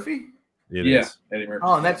Eddie Murphy? It is. Eddie Murphy.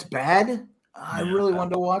 Oh, and that's bad? I really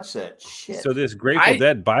wanted to watch that. Shit. So this Grateful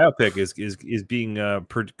Dead biopic is being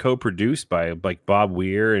co-produced by like Bob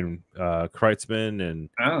Weir and Kreutzmann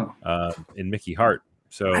and Mickey Hart.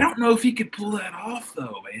 So I don't know if he could pull that off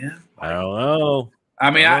though, man. I don't know. I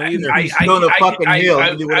mean, I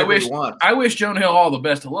wish Jonah Hill all the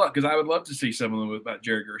best of luck because I would love to see some of them about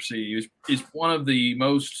Jerry Garcia. He's one of the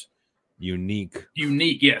most unique.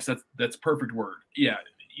 Yes, that's a perfect word. Yeah.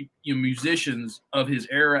 You musicians of his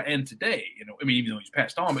era and today, I mean, even though he's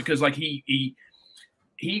passed on, because like he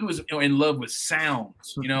was in love with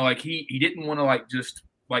sounds, like he didn't want to like just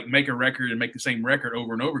like make a record and make the same record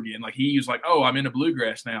over and over again. Like he was like, oh, I'm into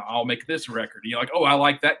bluegrass now, I'll make this record. Like, oh, I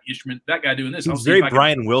like that instrument, that guy doing this. He's very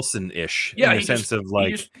Brian Wilson-ish in the sense of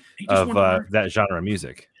like that genre of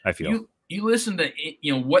music. I feel you listen to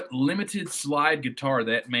what limited slide guitar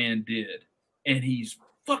that man did, and he's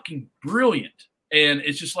fucking brilliant. And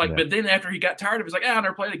it's just like, but then after he got tired of it, he's like, I'll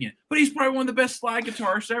never play it again. But he's probably one of the best slide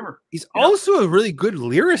guitarists ever. He's also a really good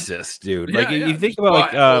lyricist, dude. Like you think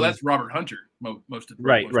about that's Robert Hunter. Most of the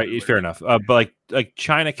right. Fair enough. But like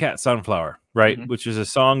China Cat Sunflower, right? Mm-hmm. Which is a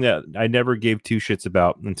song that I never gave two shits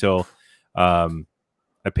about until I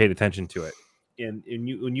paid attention to it. And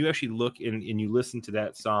when you actually look and you listen to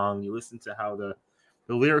that song, you listen to how the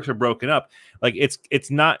lyrics are broken up. Like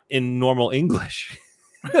it's not in normal English.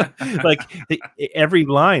 Like every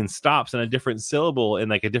line stops on a different syllable and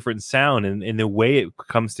like a different sound, and the way it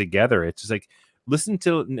comes together, it's just like listen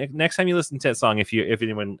to next time you listen to that song. If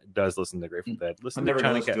anyone does listen to Grateful Dead, listen to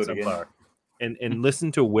China Cat Sunflower, and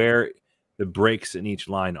listen to where the breaks in each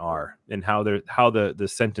line are, and how the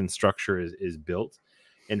sentence structure is built,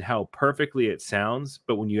 and how perfectly it sounds.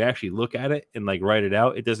 But when you actually look at it and like write it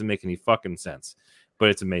out, it doesn't make any fucking sense. But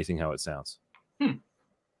it's amazing how it sounds. Okay.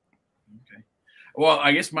 Well,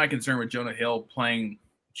 I guess my concern with Jonah Hill playing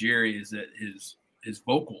Jerry is that his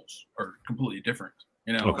vocals are completely different.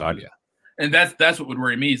 Oh God, yeah. And that's what would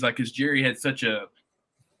worry me is like because Jerry had such a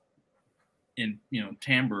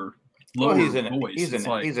timbre lower voice. He's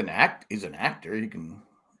an actor. You can.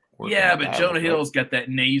 But Jonah Hill's got that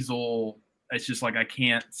nasal. It's just like I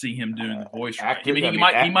can't see him doing the voice right. I mean, he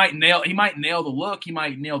might nail the look. He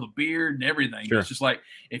might nail the beard and everything. Sure. It's just like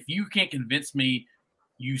if you can't convince me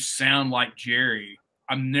you sound like Jerry,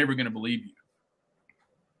 I'm never going to believe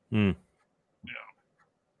you.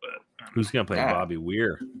 But who's going to play Bobby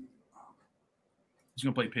Weir? Who's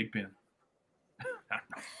going to play Pigpen?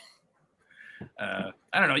 I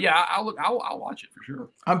don't know. Yeah, I'll watch it for sure.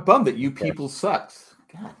 I'm bummed that You People sucks.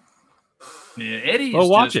 God. Yeah, Eddie.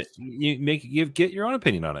 Watch it. Get your own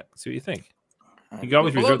opinion on it. See what you think. You can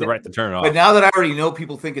always reserve the right to turn it off. But now that I already know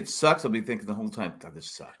people think it sucks, I'll be thinking the whole time, God,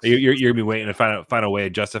 this sucks. You're gonna be waiting to find a way to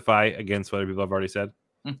justify against what other people have already said.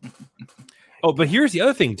 Oh, but here's the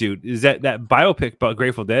other thing, dude, is that biopic about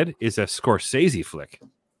Grateful Dead is a Scorsese flick.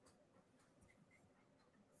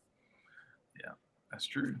 Yeah, that's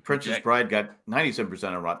true. Princess Bride got 97%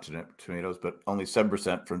 on Rotten Tomatoes, but only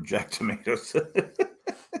 7% from Jack Tomatoes.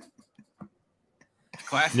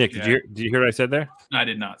 Classic. Nick, did you hear what I said there? No, I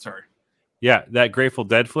did not. Sorry. Yeah, that Grateful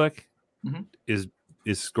Dead flick is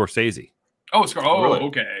Scorsese. Oh, Scar. Oh, Really?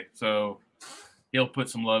 okay. So he'll put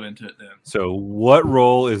some love into it then. So, what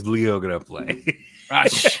role is Leo gonna play?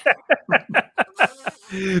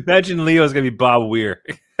 Imagine Leo's gonna be Bob Weir.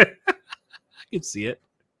 I can see it.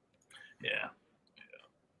 Yeah.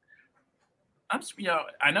 I'm,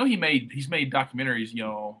 I know he's made documentaries,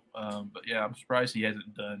 but yeah, I'm surprised he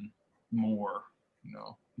hasn't done more.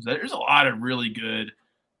 There's a lot of really good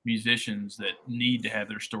musicians that need to have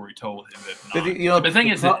their story told. But, the thing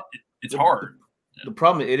is, it's hard. The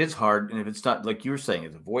problem, it is hard, and if it's not like you were saying,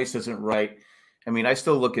 if the voice isn't right, I mean, I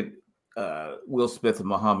still look at Will Smith and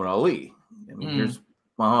Muhammad Ali. I mean, here's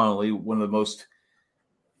Muhammad Ali, one of the most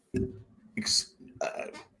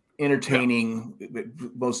entertaining,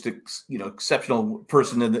 most exceptional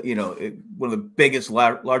person in the one of the biggest,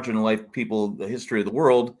 larger than life people in the history of the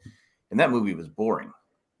world, and that movie was boring.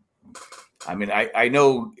 I mean, I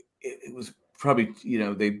know it was probably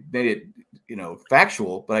they made it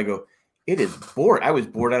factual, but I go, it is boring. I was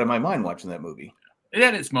bored out of my mind watching that movie. It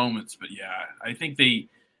had its moments, but yeah, I think they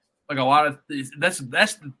like a lot of that's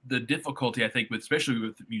the difficulty I think with especially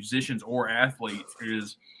with musicians or athletes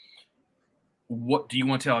is. What do you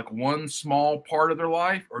want to tell, like one small part of their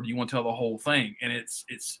life, or do you want to tell the whole thing? And it's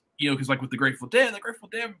because like with the Grateful Dead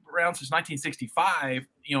around since 1965,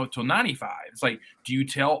 till 95. It's like, do you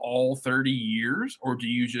tell all 30 years, or do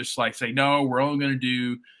you just like say no, we're only going to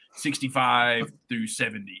do 65 through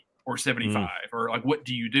 70 or 75, or like what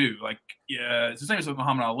do you do? Like, yeah, it's the same as with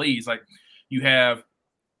Muhammad Ali. It's like you have.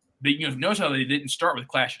 Notice how they didn't start with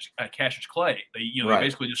Cassius Clay. They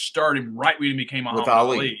basically just started right when he became Muhammad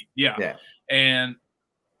Ali. Yeah. And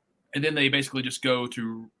then they basically just go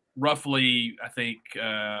to roughly, I think,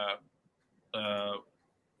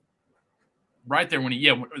 right there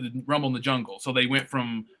when Rumble in the Jungle. So they went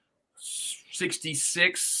from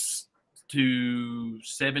 66 to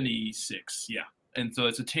 76. Yeah. And so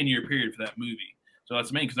it's a 10-year period for that movie. So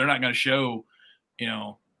that's because they're not going to show,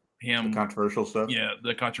 him the controversial stuff. Yeah,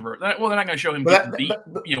 the controversial. Well, they're not going to show him getting beat,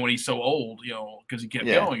 when he's so old, because he kept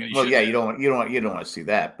going. And you don't want to see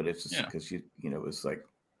that, but it's just because it was like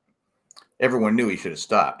everyone knew he should have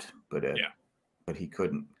stopped, but but he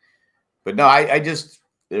couldn't. But no, I just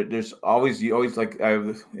there's always like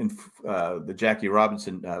in the Jackie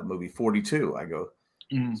Robinson movie 42. I go,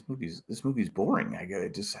 this movie's boring. I go,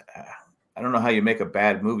 I don't know how you make a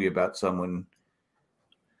bad movie about someone.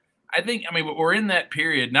 I think, we're in that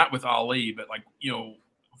period, not with Ali, but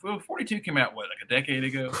 42 came out, like a decade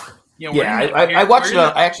ago? I watched it.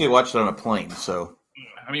 I actually watched it on a plane. So,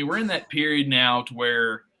 we're in that period now to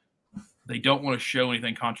where they don't want to show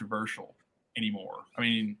anything controversial anymore.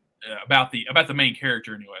 About the main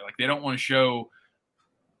character anyway. Like, they don't want to show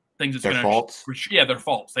things that's their faults. Yeah, their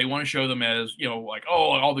faults. They want to show them as,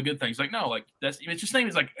 all the good things. Like, no, like it's just the same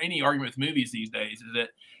as like any argument with movies these days is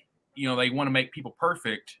that, they want to make people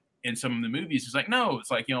perfect. In some of the movies, it's like, no,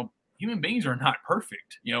 it's like, human beings are not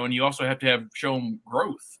perfect, and you also have to show them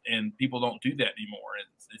growth, and people don't do that anymore.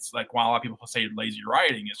 It's like, while a lot of people say lazy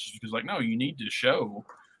writing, it's just because, like, no, you need to show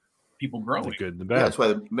people growing. The good and the bad. Yeah, that's why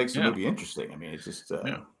it makes the movie interesting. It's just,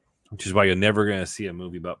 which is why you're never going to see a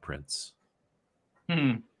movie about Prince.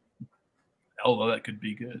 Although that could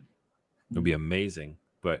be good. It'll be amazing,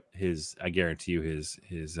 but I guarantee you, his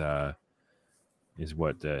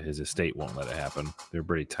estate won't let it happen. They're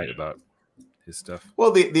pretty tight about his stuff.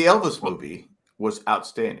 Well, the Elvis movie was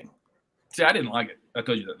outstanding. See, I didn't like it. I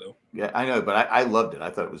told you that though. Yeah, I know, but I loved it. I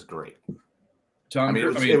thought it was great.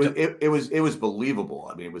 It was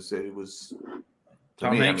believable. It was.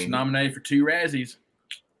 Tom Hanks nominated for 2 Razzies.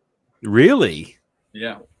 Really?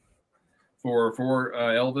 Yeah. For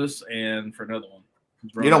Elvis and for another one.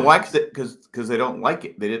 You know why? Because they don't like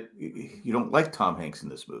it. You don't like Tom Hanks in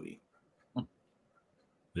this movie.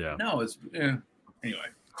 Yeah. No, it's anyway.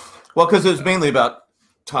 Well, because it's mainly about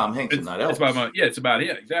Tom Hanks and not Elvis. It's about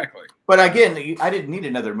exactly. But again, I didn't need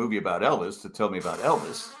another movie about Elvis to tell me about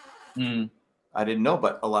Elvis. I didn't know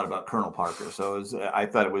a lot about Colonel Parker, so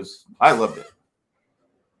I loved it.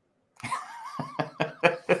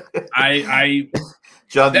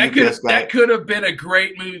 John, that could have been a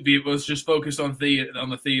great movie. It was just focused on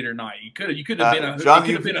the theater night. You could have been a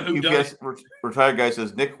whodunit. Retired guy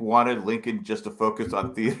says Nick wanted Lincoln just to focus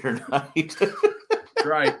on theater night.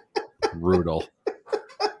 Right. Brutal.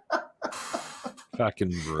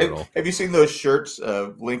 Fucking brutal. Have you seen those shirts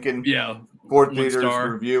of Lincoln? Yeah. Ford Theaters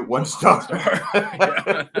review 1 star.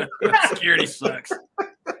 Security sucks.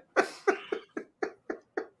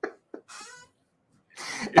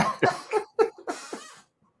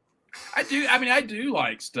 I do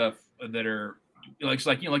like stuff that are it's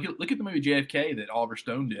like look at the movie JFK that Oliver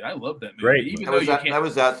Stone did. I love that movie. Great. Even That though was you that. can't. That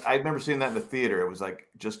was that. I remember seeing that in the theater. It was like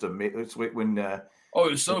just amazing. It's when It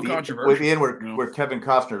was so controversial. With the end where Kevin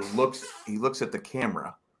Costner looks at the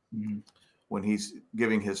camera when he's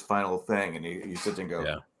giving his final thing, and he sits and goes,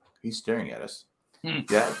 he's staring at us.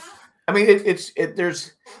 Yeah, I mean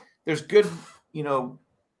there's good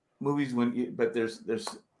movies but there's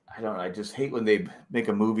I don't know. I just hate when they make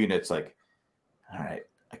a movie and it's like, all right,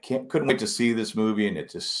 I couldn't wait to see this movie and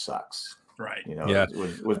it just sucks. Right.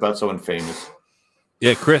 It was about someone famous.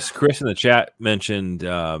 Yeah, Chris in the chat mentioned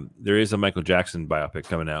there is a Michael Jackson biopic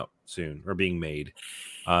coming out soon or being made,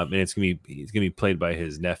 and he's gonna be played by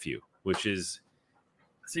his nephew, which is.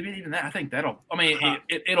 See, even that, I think that'll. I mean,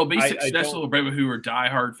 it'll be successful for people who are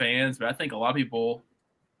diehard fans, but I think a lot of people,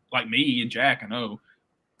 like me and Jack, I know,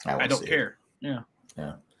 I don't care. Yeah.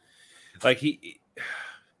 Like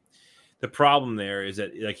the problem there is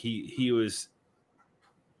that like he was,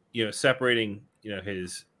 separating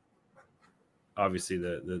his. Obviously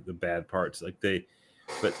the bad parts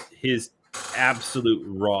but his absolute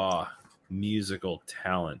raw musical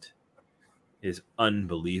talent is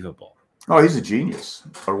unbelievable. Oh, he's a genius,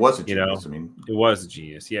 or was a genius. I mean, it was a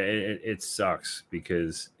genius. Yeah, it sucks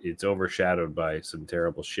because it's overshadowed by some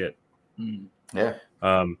terrible shit. Yeah.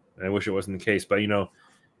 I wish it wasn't the case, but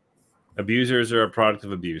abusers are a product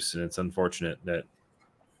of abuse, and it's unfortunate that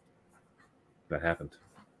happened.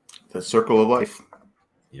 The circle of life.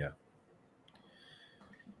 Yeah.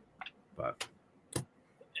 But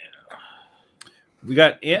we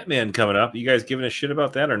got Ant-Man coming up. You guys giving a shit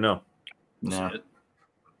about that or no? No.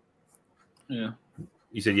 Yeah.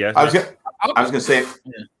 You said yes. I was gonna say.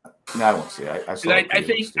 Yeah. No, I won't see. I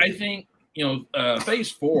think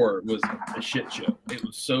Phase 4 was a shit show. It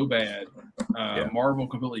was so bad. Marvel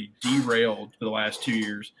completely derailed for the last 2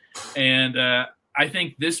 years, and I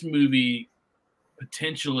think this movie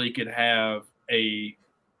potentially could have a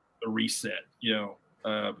reset.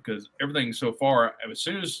 Because everything so far, as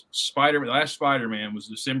soon as the last Spider-Man was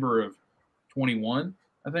December of 21,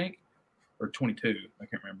 I think, or 22, I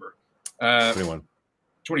can't remember.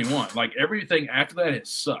 21. Like everything after that has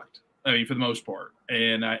sucked. I mean, for the most part.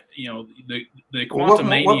 And the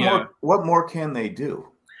Quantumania. What more can they do?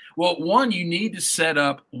 Well, one, you need to set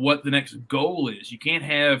up what the next goal is. You can't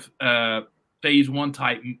have Phase 1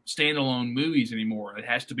 type standalone movies anymore. It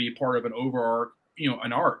has to be a part of an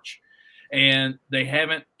an arch. And they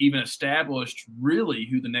haven't even established really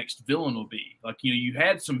who the next villain will be. Like, you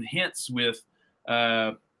had some hints with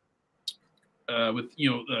all the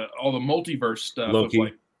multiverse stuff.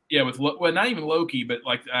 Loki. Not even Loki, but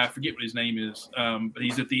like I forget what his name is. But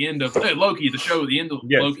he's at the end of Loki, the show. At the end of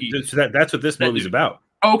Loki. So that's what this movie's about.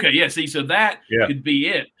 Okay, yeah. See, so that could be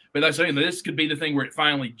it. But I'm saying this could be the thing where it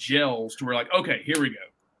finally gels to where like, okay, here we go.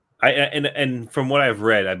 And from what I've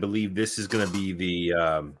read, I believe this is going to be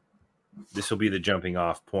this will be the jumping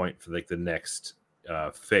off point for like the next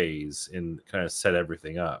phase and kind of set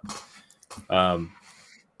everything up.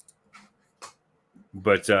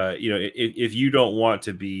 But if you don't want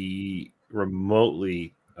to be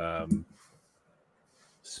remotely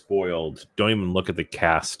spoiled, don't even look at the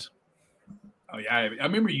cast. Oh yeah, I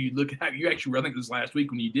remember you actually. I think this was last week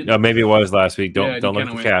when you did. No, maybe it was last week. Don't look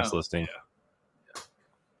at the cast listing.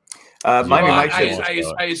 I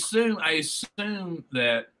assume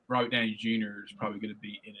that Robert Downey Jr. is probably going to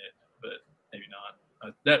be in it, but maybe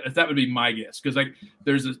not. That would be my guess, because like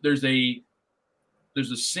there's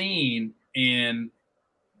a scene in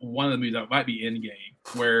one of the movies that might be Endgame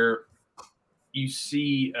where you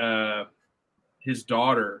see his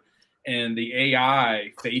daughter and the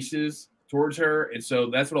AI faces towards her, and so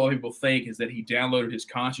that's what a lot of people think, is that he downloaded his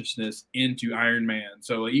consciousness into Iron Man.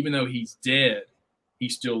 So even though he's dead, he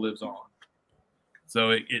still lives on.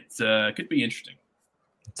 So it could be interesting.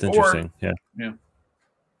 It's interesting. Yeah.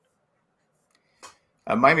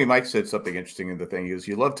 Miami Mike said something interesting in the thing. He goes,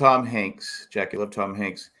 "You love Tom Hanks, Jack. You love Tom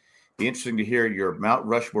Hanks. Be interesting to hear your Mount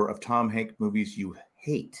Rushmore of Tom Hanks movies you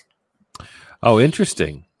hate." Oh,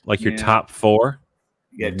 interesting. Like your top 4.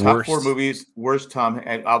 Yeah, top 4 movies. Worst Tom.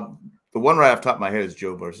 And the one right off the top of my head is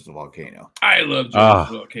Joe versus the Volcano. I love Joe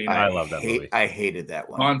versus the Volcano. I love that movie. I hated that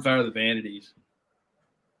one. Bonfire of the Vanities.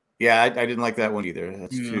 Yeah, I didn't like that one either.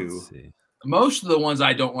 That's true. Most of the ones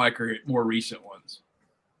I don't like are more recent ones.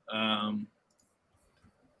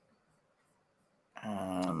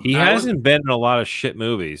 He hasn't been in a lot of shit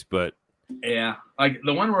movies, but yeah, like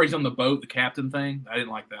the one where he's on the boat, the captain thing. I didn't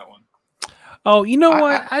like that one. Oh, you know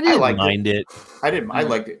what? I didn't mind it. I didn't. I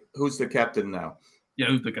liked it. Who's the captain now? Yeah,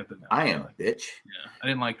 who's the captain now? I am a bitch. Yeah, I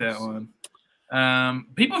didn't like that one.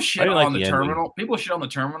 People shit on the terminal. People shit on the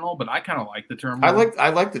terminal, but I kind of like the terminal. I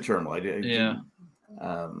like the terminal. I did. Yeah.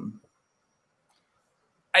 I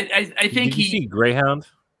think Did you see Greyhound?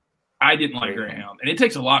 I didn't like Greyhound, and it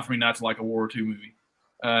takes a lot for me not to like a World War II movie.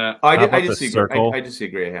 I did see Circle. I did see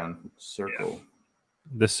Greyhound. Circle. Yeah.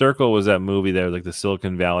 The Circle was that movie there, like the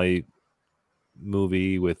Silicon Valley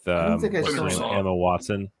movie with Emma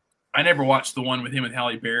Watson. I never watched the one with him and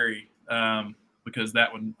Halle Berry because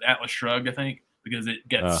that one, Atlas Shrugged, I think, because it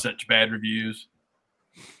gets such bad reviews.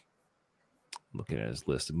 Looking at his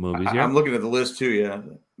list of movies here. I'm looking at the list too. Yeah,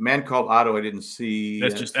 Man Called Otto. I didn't see.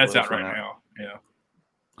 That's out right now. Yeah.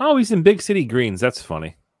 Oh, he's in Big City Greens. That's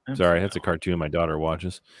funny. Sorry, that's a cartoon my daughter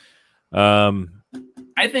watches. I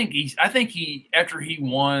think he after he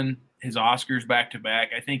won his Oscars back to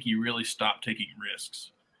back, I think he really stopped taking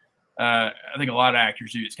risks. I think a lot of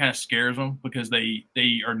actors do. It kind of scares them because they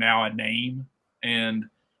are now a name, and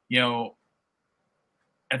I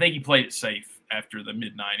think he played it safe after the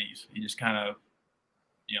mid '90s. He just kind of,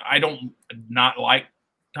 I don't not like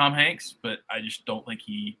Tom Hanks, but I just don't think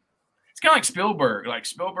he. It's kind of like Spielberg. Like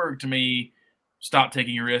Spielberg to me stopped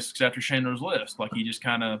taking risks after Schindler's List. Like he just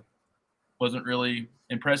kind of wasn't really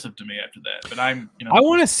impressive to me after that. But I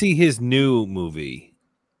want to see his new movie,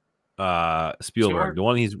 Spielberg, the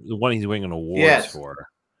one he's winning awards for.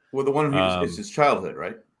 Well, the one it's his childhood,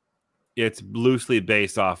 right? It's loosely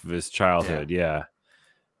based off of his childhood. Yeah.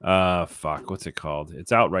 Fuck, what's it called?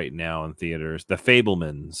 It's out right now in theaters. The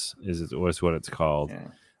Fabelmans was what it's called. Yeah.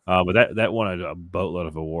 But that won a boatload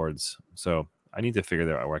of awards. So I need to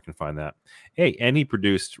figure out where I can find that. Hey, and he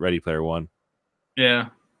produced Ready Player One. Yeah.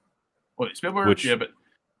 Wait, Spielberg? Yeah, but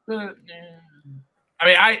I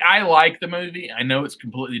mean, I like the movie. I know it's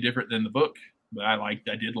completely different than the book, but I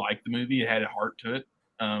did like the movie. It had a heart to it.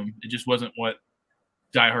 It just wasn't what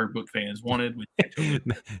diehard book fans wanted.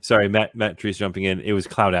 Sorry, Matt Treese jumping in. It was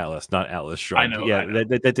Cloud Atlas, not Atlas Shrugged. I know. Yeah,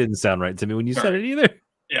 that didn't sound right to me when you said it either.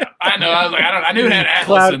 Yeah, I know. I was like, I knew it had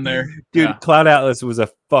Atlas in there. Dude, yeah. Cloud Atlas was a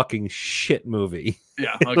fucking shit movie.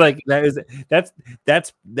 Yeah, okay. Like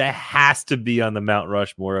that has to be on the Mount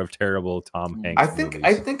Rushmore of terrible Tom Hanks movies.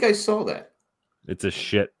 I think I saw that. It's a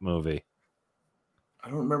shit movie. I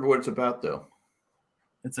don't remember what it's about though.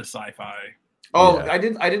 It's a sci-fi. Oh, yeah. I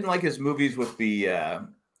didn't like his movies with the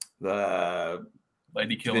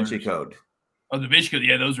Lady Killers. Da Vinci Code. Oh, the Da Vinci Code.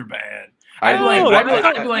 Yeah, those are bad. I blame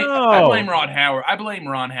Ron Howard. I blame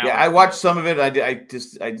Ron Howard. Yeah, I watched some of it. I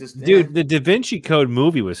just. Dude, the Da Vinci Code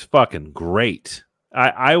movie was fucking great.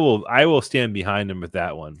 I will stand behind him with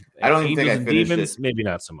that one. I don't even think I finished it. Maybe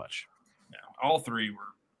not so much. No, all three were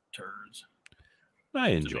turds. I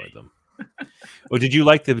enjoyed them. Well, did you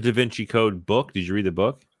like the Da Vinci Code book? Did you read the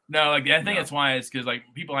book? No, I think that's why it's because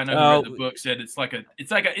people I know who read the book said it's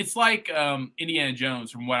like Indiana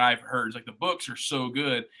Jones from what I've heard. It's like the books are so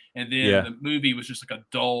good, and then the movie was just like a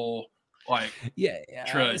dull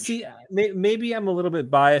trudge. See, maybe I'm a little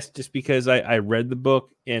bit biased just because I read the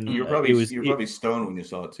book and you were probably stoned when you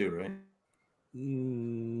saw it too, right?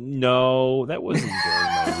 No, that wasn't during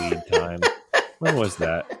my weed time. When was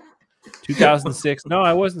that? 2006? No,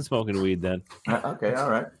 I wasn't smoking weed then. Okay, all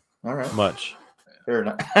right. Much. Fair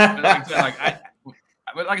enough.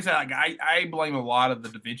 But like I said, I blame a lot of the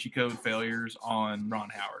Da Vinci Code failures on Ron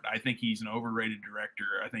Howard. I think he's an overrated director.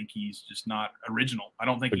 I think he's just not original. I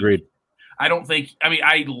don't think. Agreed. I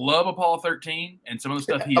love Apollo 13 and some of the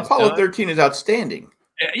stuff he's Apollo done. 13 is outstanding.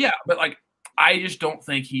 Yeah, but I just don't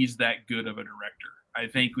think he's that good of a director. I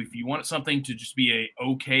think if you want something to just be a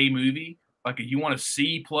okay movie, like if you want a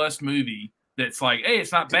C+ movie that's like, hey,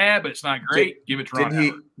 it's not bad, but it's not great, give it to Ron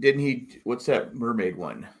Howard. Didn't he? What's that mermaid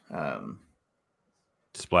one?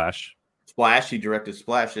 Splash. He directed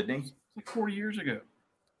Splash, didn't he? Like 40 years ago.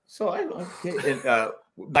 So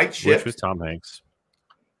Night Shift, which was Tom Hanks.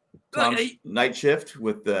 Night Shift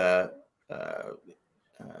with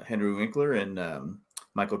Henry Winkler and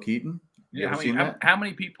Michael Keaton. How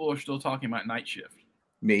many people are still talking about Night Shift?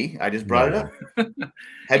 Me. I just brought it up.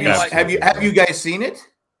 Have you guys seen it?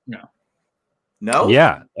 No. No.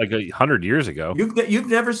 Yeah, like 100 years ago. You've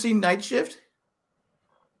never seen Night Shift?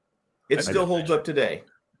 It still holds up today.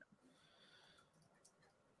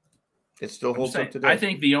 I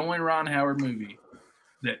think the only Ron Howard movie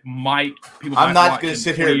that I'm not going to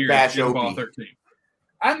sit here and bash Opie. 13.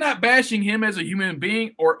 I'm not bashing him as a human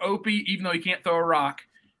being or Opie, even though he can't throw a rock.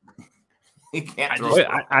 He can't throw a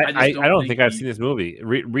rock. I don't think I've seen this movie.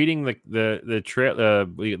 Reading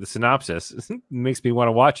the synopsis makes me want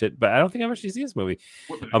to watch it, but I don't think I've actually seen this movie.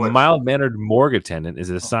 A mild-mannered morgue attendant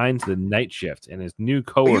is assigned to the night shift, and his new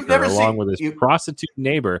coworker, along with his prostitute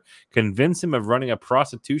neighbor, convince him of running a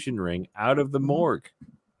prostitution ring out of the morgue.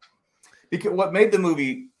 Because what made the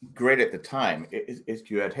movie great at the time is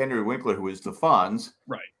you had Henry Winkler, who was the Fonz,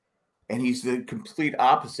 right, and he's the complete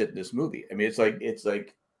opposite in this movie. I mean, it's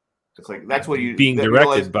like that's what you being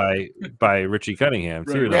directed realize, by Richie Cunningham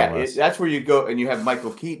too. Yeah, that's where you go, and you have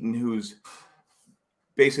Michael Keaton, who's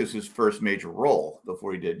basically his first major role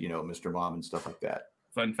before he did, Mr. Mom and stuff like that.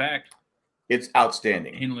 Fun fact: it's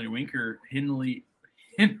outstanding. Henry Winkler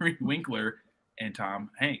and Tom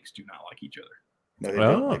Hanks do not like each other. No, they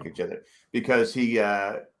don't like each other because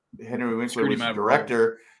Henry Winkler was a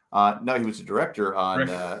director. No, he was a director on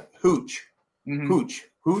Hooch. Mm-hmm.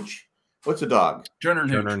 Hooch. What's a dog? Turner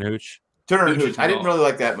and Hooch. Turner and Hooch. I didn't really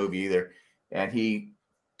like that movie either. And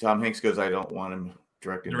Tom Hanks goes, I don't want him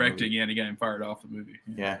directing. Yeah, he got him fired off the movie.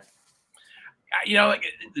 Yeah.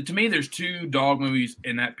 To me, there's two dog movies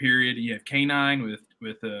in that period. You have K-9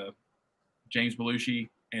 with James Belushi,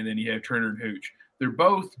 and then you have Turner and Hooch. They're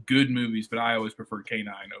both good movies, but I always prefer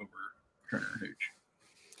K-9 over Turner and Hooch.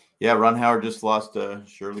 Yeah, Ron Howard just lost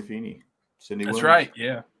Shirley Feeney. Cindy That's Williams. right.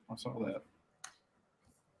 Yeah, I saw that.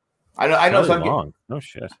 I know. Really long. No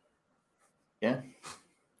shit. Yeah.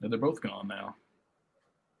 No, they're both gone now.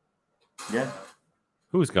 Yeah.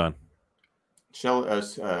 Who's gone?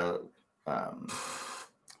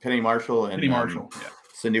 Penny Marshall and yeah.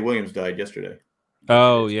 Cindy Williams died yesterday.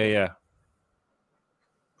 Oh yeah.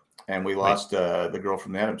 And we lost the girl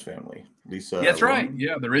from the Addams Family, Lisa. Yeah, that's right.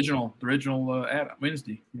 Yeah, the original Adam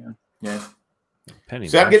Wednesday. Yeah. Yeah. Penny.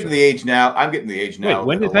 So I'm getting to the age now. Wait,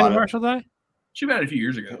 when did Penny Marshall die? She died a few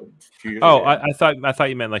years ago. I thought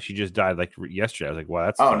you meant like she just died like yesterday. I was like, wow,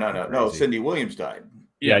 that's. Oh no! Cindy Williams died.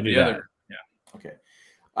 Yeah, I knew that. Yeah. Okay.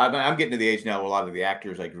 I'm getting to the age now where a lot of the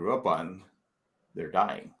actors I grew up on, they're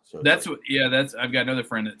dying. So that's what. Yeah, I've got another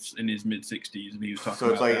friend that's in his mid-60s, and he was talking. So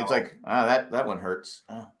it's like that one hurts.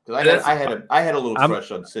 Because I had a little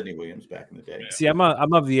crush on Cindy Williams back in the day. See, I'm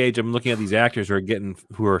of the age. I'm looking at these actors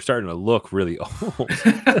who are starting to look really old.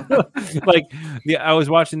 I was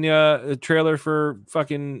watching the trailer for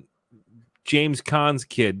fucking James Caan's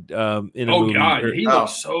kid in a movie. God, he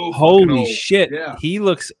looks so holy old. shit. Yeah. He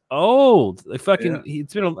looks old. Like fucking. Yeah.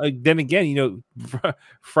 It's been then again,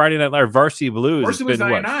 Friday Night Live, Varsity Blues. It's been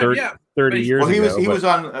what 30 years ago. He was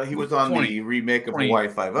on the remake of Hawaii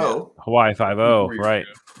Five-0. Hawaii Five-0, right?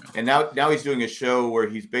 And now he's doing a show where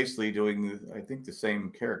he's basically doing, I think, the same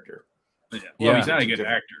character. Yeah. Well, he's not a good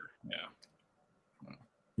actor. Yeah.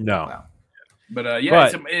 No. Wow. But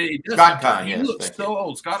Scott Caan, he looks so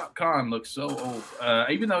old. Scott Caan looks so old.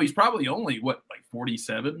 Even though he's probably only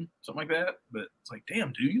 47, something like that. But it's like,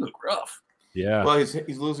 damn, dude, you look rough. Yeah. Well, he's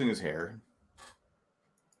losing his hair.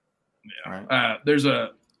 Yeah. Right. There's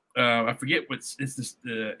I forget it's this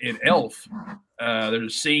in Elf.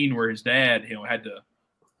 There's a scene where his dad, had to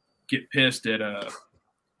get pissed at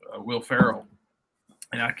Will Ferrell,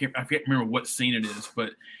 and I can't remember what scene it is,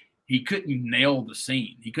 but he couldn't nail the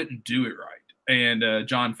scene. He couldn't do it right. And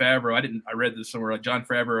Jon Favreau, I read this somewhere. Like Jon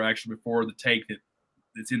Favreau, actually, before the take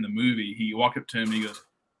that's in the movie, he walked up to him and he goes,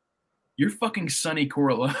 "You're fucking Sonny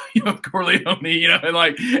Corleone, and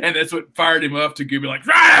that's what fired him up to be like,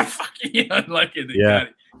 fuck you, got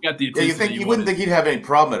the attention. You wouldn't think he'd have any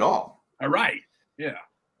problem at all. All right, yeah.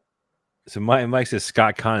 So Mike says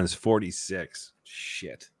Scott Caan is 46.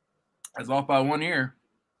 Shit, that's off by 1 year.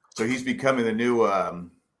 So he's becoming the new.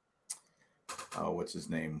 What's his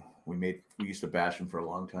name? We used to bash him for a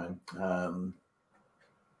long time.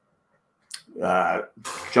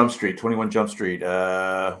 Jump Street, 21 Jump Street.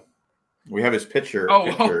 We have his picture.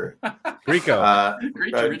 Grieco.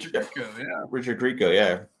 Richard Grieco, yeah. Richard Grieco,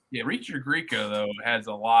 yeah. Yeah, Richard Grieco, though, has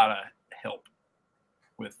a lot of help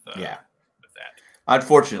with that.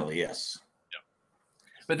 Unfortunately, yes. Yeah.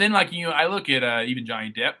 But then, I look at even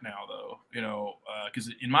Johnny Depp now, though, because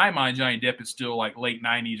in my mind, Johnny Depp is still like late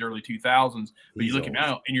 90s, early 2000s. But you look at him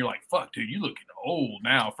now, and you're like, fuck, dude, you looking old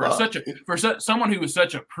now. For someone who was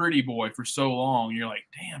such a pretty boy for so long, you're like,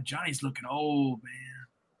 damn, Johnny's looking old, man.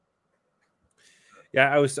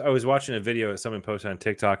 Yeah, I was watching a video that someone posted on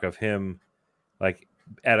TikTok of him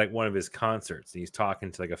at one of his concerts, and he's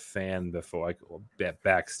talking to a fan before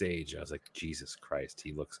backstage. I was like, Jesus Christ,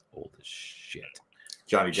 he looks old as shit.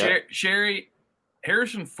 Johnny Depp. Sherry,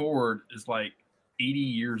 Harrison Ford is 80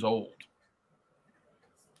 years old.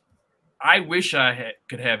 I wish I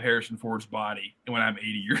could have Harrison Ford's body when I'm 80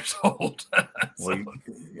 years old. Well,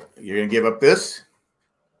 you're gonna give up this?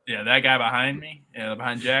 Yeah, that guy behind me,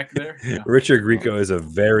 behind Jack there. Yeah. Richard Grieco is a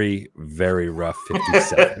very, very rough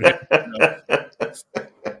 57.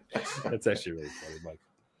 That's actually really funny, Mike.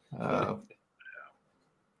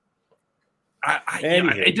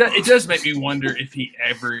 It does make me wonder if he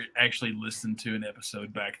ever actually listened to an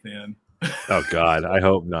episode back then. Oh God, I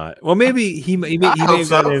hope not. Well, maybe he may have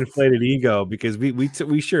got an inflated ego because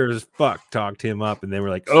we sure as fuck talked him up, and then we're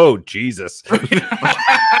like, oh Jesus,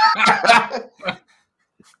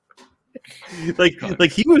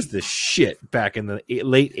 like he was the shit back in the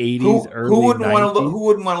late '80s, early who wouldn't 90s. Who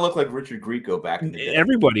wouldn't want to look like Richard Grieco back in the day?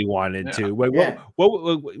 Everybody wanted to. Wait, what?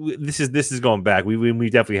 This is going back. We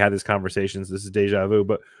definitely had this conversation. So this is deja vu.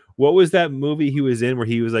 But what was that movie he was in where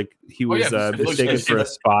he was mistaken for a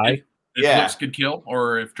spy? If looks could kill,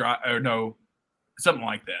 or if something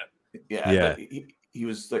like that. Yeah. He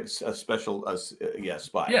was like a special,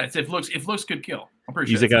 spy. Yeah, it's if looks could kill. I'm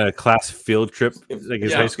pretty sure he's like on a class field trip, like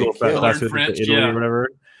his high school class trip to Italy or whatever.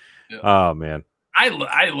 Yeah. Oh man,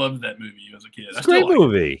 I loved that movie as a kid. It's a great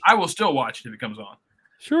movie. I will still watch it if it comes on.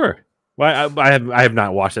 Sure. Well, I have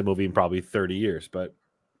not watched that movie in probably 30 years, but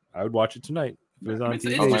I would watch it tonight. It's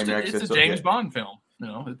a James Bond film.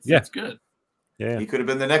 It's good. Yeah, he could have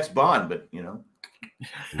been the next Bond, but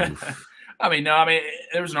I mean,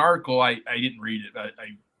 there was an article I didn't read it. I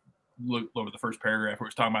looked over the first paragraph where it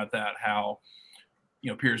was talking about that, how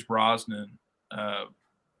Pierce Brosnan,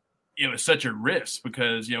 it was such a risk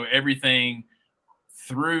because everything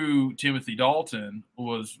through Timothy Dalton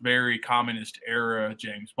was very communist era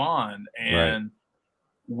James Bond, and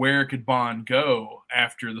where could Bond go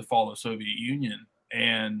after the fall of the Soviet Union?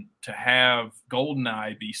 And to have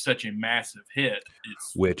GoldenEye be such a massive hit,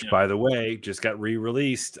 which, by the way, just got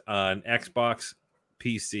re-released on Xbox,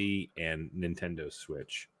 PC, and Nintendo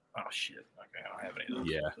Switch. Oh shit! Okay, I don't have any of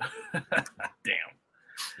those. Yeah. Damn.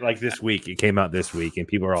 Like this week, it came out this week, and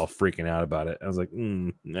people are all freaking out about it. I was like, I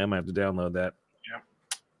might have to download that. Yeah,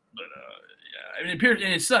 but I mean,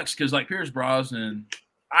 it sucks because like Pierce Brosnan,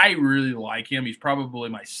 I really like him. He's probably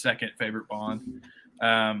my second favorite Bond.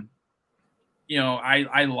 I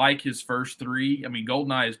like his first three. I mean,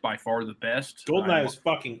 GoldenEye is by far the best. GoldenEye is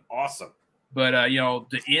fucking awesome. But,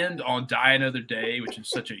 the end on Die Another Day, which is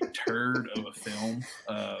such a turd of a film.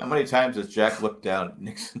 How many times has Jack looked down at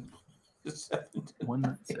Nixon?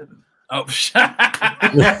 197. Oh,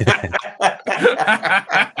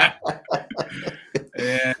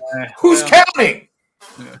 who's counting?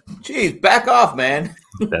 Yeah. Jeez, back off, man.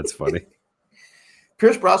 That's funny.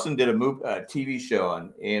 Pierce Brosnan did a TV show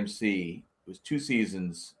on AMC. It was 2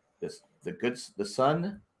 seasons. The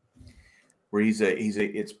Sun, where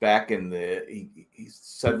it's back in he's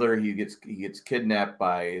settler. He gets kidnapped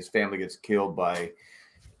his family gets killed by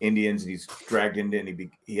Indians, and he's dragged into,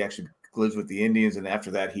 and he actually lives with the Indians. And after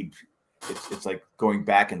that, it's like going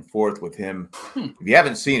back and forth with him. If you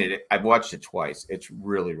haven't seen it, I've watched it twice. It's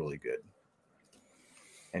really, really good.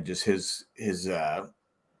 And just his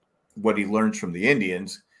what he learns from the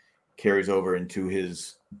Indians carries over into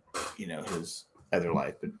his other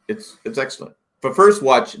life. But it's excellent. But first,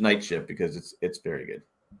 watch Night Shift because it's very good.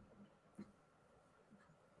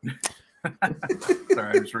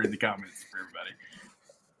 Sorry, I'm just reading the comments for everybody.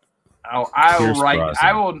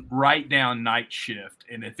 I will write down Night Shift,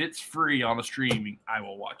 and if it's free on the streaming, I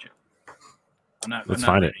will watch it. Let's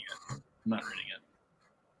find it. I'm not reading it.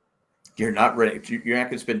 You're not ready. You're not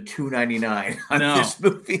going to spend $2.99 on this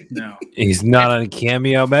movie. No, he's not on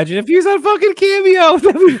Cameo. Imagine if he was on fucking Cameo.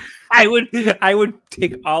 I would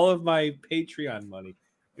take all of my Patreon money.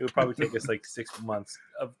 It would probably take us like 6 months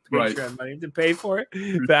of Patreon money to pay for it.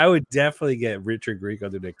 But I would definitely get Richard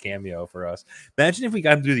Grieco to do a cameo for us. Imagine if we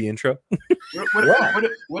got him to do the intro.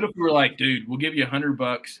 What if we were like, dude, we'll give you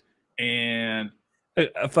 $100 and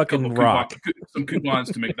a fucking rock, some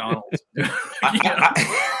coupons to McDonald's.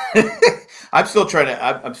 I'm still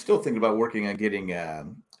thinking about working on getting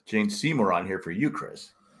Jane Seymour on here for you,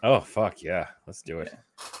 Chris. Oh fuck yeah, let's do it.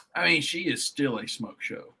 I mean, she is still a smoke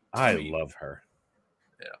show. I love her.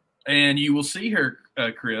 Yeah, and you will see her,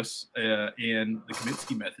 Chris, in the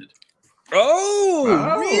Kaminsky Method.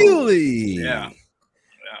 Oh, really? Yeah.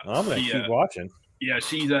 Well, I'm gonna keep watching. Yeah,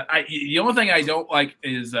 she's. The only thing I don't like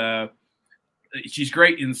is she's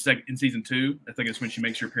great in season 2. I think that's when she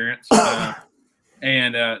makes her appearance.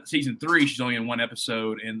 And season 3, she's only in 1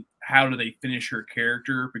 episode. And how do they finish her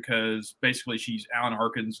character? Because basically she's Alan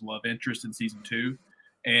Arkin's love interest in season 2.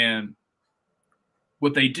 And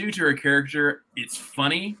what they do to her character, it's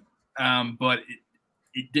funny, but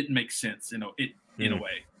it didn't make sense, in a way.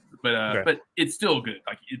 But it's still good.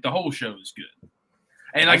 Like the whole show is good.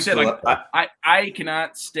 And like I said, I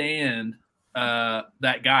cannot stand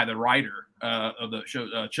that guy, the writer of the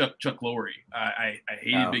show, Chuck Lorre. I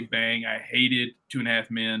hated Big Bang. I hated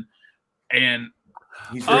 2.5 Men, and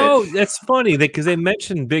He's Oh, rich. that's funny because they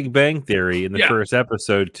mentioned Big Bang Theory in the Yeah. first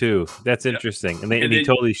episode too. That's interesting, and he then-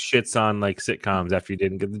 totally shits on like sitcoms after he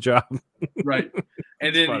didn't get the job. Right.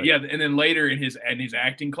 And then funny. and then later in his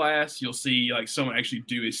acting class, you'll see like someone actually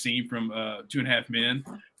do a scene from 2.5 Men.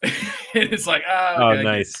 And it's like, Oh, okay.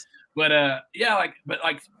 nice. But but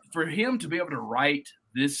for him to be able to write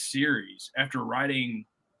this series after writing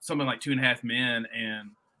something like 2.5 Men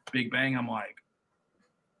and Big Bang, I'm like,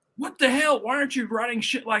 what the hell? Why aren't you writing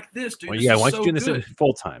shit like this, dude? Well, This yeah, is why don't so you do this good.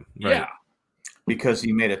 full time? Right. Yeah. Because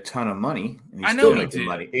he made a ton of money. And I he's know still he making did,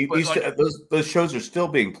 money. but He's like- those shows are still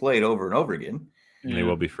being played over and over again. And they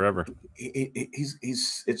will be forever.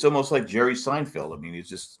 He's it's almost like Jerry Seinfeld. I mean, he's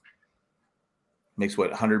just makes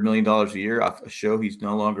what $100 million a year off a show he's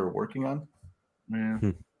no longer working on. Yeah.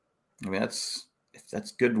 I mean, that's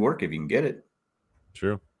good work if you can get it.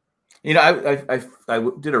 True. You know, I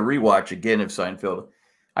did a rewatch again of Seinfeld.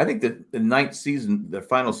 I think that the ninth season, the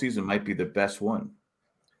final season, might be the best one.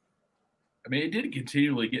 I mean, it did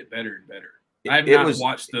continually get better and better. It- I've it not was-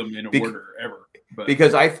 watched them in order ever. But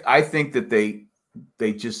Because I think that they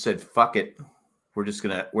just said, fuck it. We're just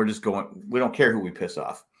going. We don't care who we piss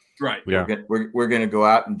off. right. Yeah. We're gonna go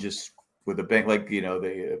out and just with a bank, like, you know,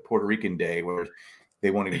 the Puerto Rican Day where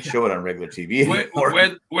they won't even show it on regular TV anymore.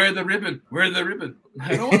 Wear the ribbon. Wear the ribbon.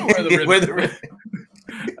 I don't want to wear the ribbon. Wear the ribbon.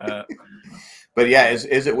 But yeah, as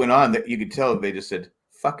it went on, that you could tell they just said,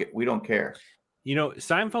 fuck it, we don't care. You know,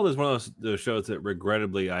 Seinfeld is one of those shows that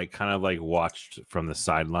regrettably I kind of like watched from the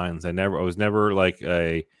sidelines. I was never like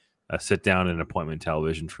a sit down and appointment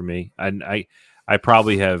television for me. I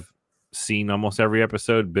probably have seen almost every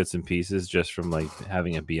episode, bits and pieces, just from like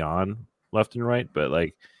having it be on left and right. But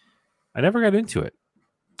like, I never got into it.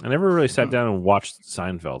 I never really sat down and watched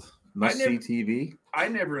Seinfeld. Must never- see TV. I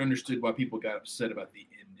never understood why people got upset about the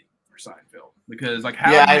ending for Seinfeld, because like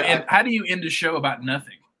how do you end a show about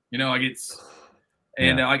nothing? You know, like it's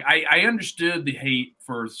and like I understood the hate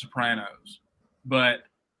for Sopranos, but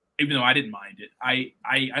even though I didn't mind it, I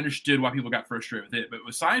understood why people got frustrated with it. But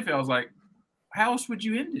with Seinfeld, I was like, how else would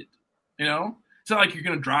you end it? You know, it's not like you're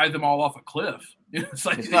going to drive them all off a cliff. It's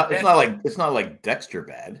like It's not like Dexter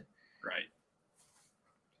bad. right.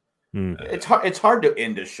 It's hard to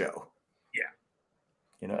end a show. Yeah.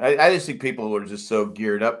 You know, I just think people are just so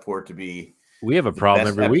geared up for it to be. We have a problem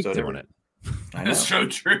best every week episode doing ever. it. I know. That's so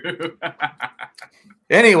true.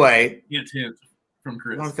 Anyway, hint from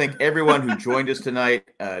Chris. I want to thank everyone who joined us tonight.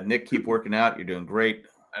 Nick, keep working out. You're doing great.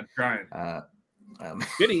 I'm trying.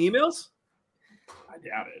 Getting emails? I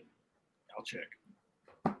doubt it. I'll check.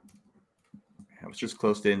 I was just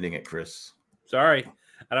close to ending it, Chris. Sorry,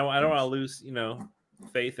 I don't want to lose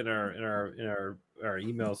faith in our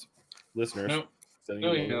emails, listeners. Nope. Sending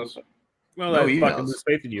No emails. emails. Well, No I fucking emails. lose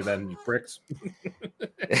faith in you, then, you pricks.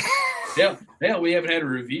 Yeah, we haven't had a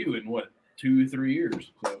review in what 2-3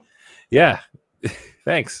 years. So Yeah,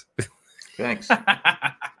 thanks. Thanks.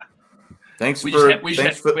 Thanks we for.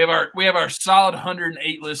 have our solid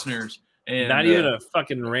 108 listeners, and Not even a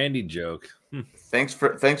fucking Randy joke. Thanks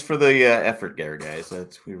for the effort, Gary, guys.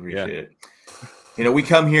 We appreciate it. You know, we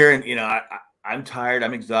come here and I'm tired.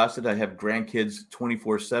 I'm exhausted. I have grandkids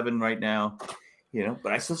 24/7 right now. You know,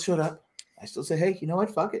 but I still showed up. I still say, hey, you know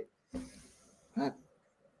what? Fuck it.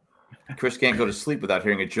 Chris can't go to sleep without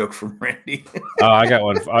hearing a joke from Randy. Oh, I got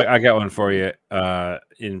one. I got one for you.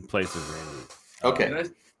 In place of Randy. Okay. Go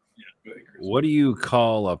ahead, Chris. What do you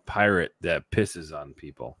call a pirate that pisses on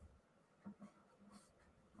people?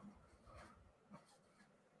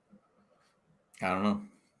 I don't know.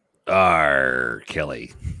 R.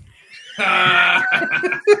 Kelly. Did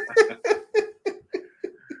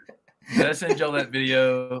I send y'all that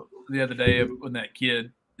video the other day of when that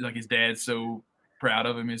kid, like his dad's so proud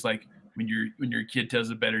of him? He's like, when your kid tells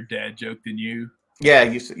a better dad joke than you. Yeah,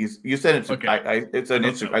 you sent it to. Okay. It's an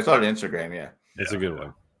Instagram. I saw it on Instagram. Yeah, It's a good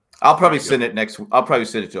one. I'll probably send it next. I'll probably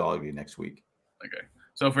send it to all of you next week. Okay,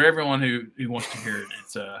 so for everyone who wants to hear it,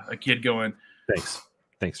 it's a kid going,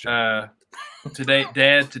 Thanks, John.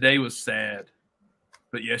 Today was sad,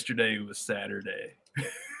 but yesterday was Saturday.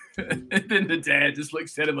 And then the dad just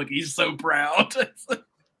looks at him like he's so proud.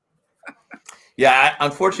 Yeah,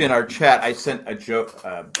 unfortunately, in our chat, I sent a joke.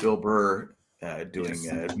 Bill Burr doing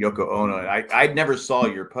Yoko Ono, and I never saw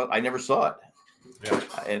your post. I never saw it.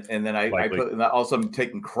 Yeah. And then I put, and also I'm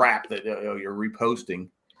taking crap that you're reposting.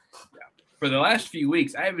 For the last few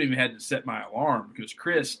weeks, I haven't even had to set my alarm because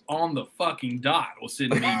Chris on the fucking dot will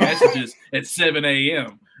send me messages at 7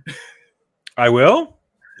 a.m. I will?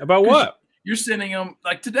 About what? You're sending them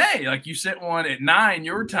like today. Like you sent one at 9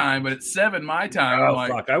 your time, but at 7 my time. Oh, I'm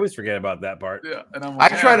like, fuck. I always forget about that part. yeah. And I'm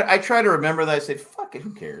like, I try to remember that. I say, fuck it,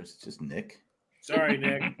 who cares? It's just Nick. Sorry,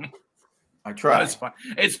 Nick. I try. It's fine.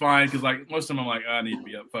 It's fine because like most of them, I'm like, I need to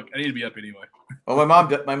be up. Fuck, I need to be up anyway. Oh,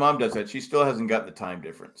 my mom does that. She still hasn't got the time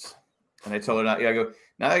difference. And I tell her now. Yeah, I go.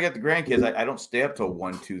 Now that I got the grandkids, I don't stay up till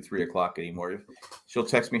 1, 2, 3 o'clock anymore. She'll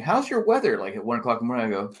text me, "How's your weather?" Like at 1 o'clock in the morning. I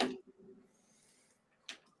go,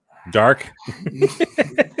 dark.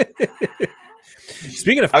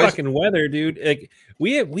 Speaking of fucking weather, dude, like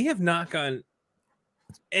we have not gotten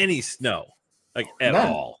any snow, like at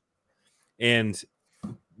all,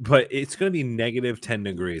 but it's gonna be negative 10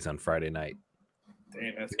 degrees on Friday night.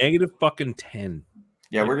 Damn, that's negative fucking 10.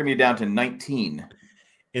 Yeah, we're gonna be down to 19,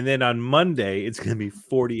 and then on Monday it's gonna be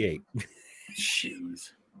 48.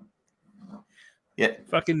 Jeez. Yeah,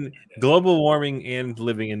 fucking global warming and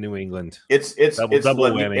living in New England. It's double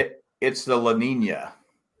whammy. It's the La Nina.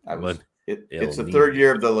 It's the third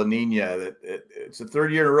year of the La Nina. It's the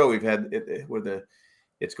third year in a row we've had where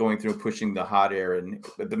it's going through pushing the hot air, and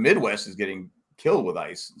the Midwest is getting killed with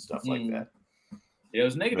ice and stuff like that. Yeah, it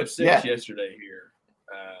was negative 6 yesterday here.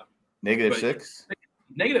 Negative 6?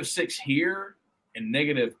 Negative 6 here and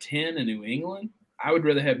negative 10 in New England. I would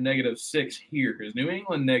rather have negative 6 here because New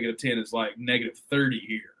England negative 10 is like negative 30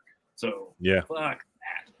 here. So yeah, fuck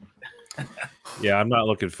that. Yeah, I'm not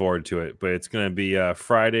looking forward to it, but it's going to be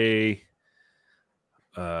Friday.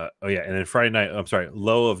 And then Friday night, I'm sorry,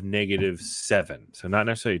 low of -7. So not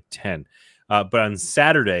necessarily 10. But on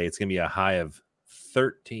Saturday, it's going to be a high of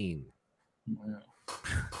 13. Wow.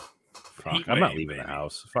 Fuck, I'm not leaving the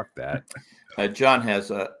house. Fuck that. John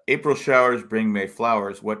has April showers bring May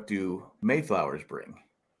flowers. What do Mayflowers bring?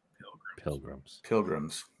 Pilgrims.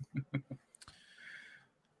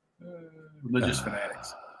 Religious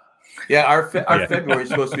fanatics. Yeah, our February is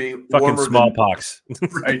supposed to be fucking smallpox.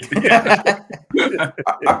 Right. Yeah.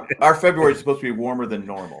 our February is supposed to be warmer than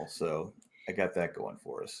normal, so I got that going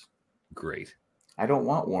for us. Great. I don't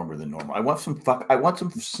want warmer than normal. I want some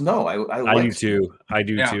snow. I do too. I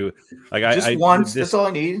do too. Like just once. That's all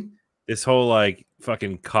I need. This whole like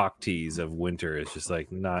fucking cock tease of winter is just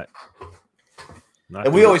like not.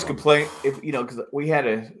 And we always complain because we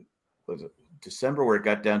had December where it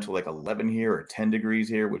got down to like 11 here or 10 degrees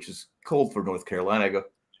here, which is cold for North Carolina. I go,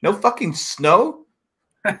 no fucking snow.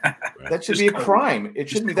 That should be a crime. It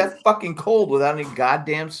shouldn't be that fucking cold without any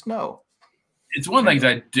goddamn snow. It's one of the things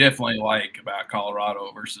I definitely like about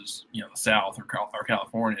Colorado versus the South or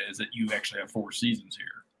California is that you actually have 4 seasons here.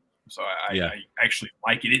 So I actually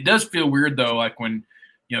like it. It does feel weird though, like when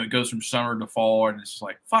it goes from summer to fall, and it's just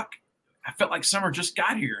like fuck. I felt like summer just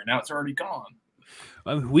got here, and now it's already gone.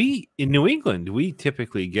 We in New England, we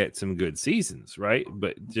typically get some good seasons, right?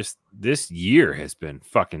 But just this year has been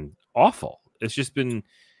fucking awful. It's just been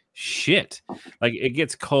shit. Like it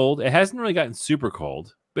gets cold. It hasn't really gotten super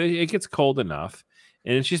cold, but it gets cold enough,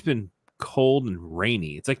 and it's just been cold and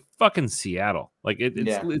rainy. It's like fucking Seattle. Like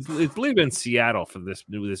it's literally been Seattle for this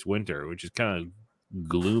winter, which is kind of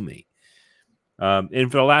gloomy.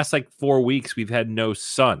 And for the last like 4 weeks, we've had no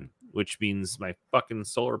sun, which means my fucking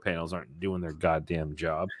solar panels aren't doing their goddamn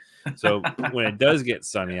job. So when it does get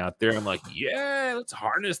sunny out there, I'm like, yeah, let's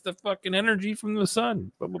harness the fucking energy from the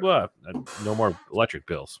sun. Blah, blah, blah. No more electric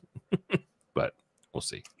bills. But we'll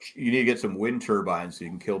see. You need to get some wind turbines so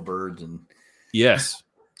you can kill birds. And yes.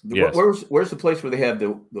 Yes. Where's the place where they have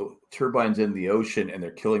the turbines in the ocean and they're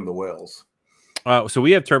killing the whales? So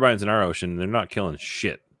we have turbines in our ocean and they're not killing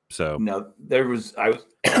shit. So no, I was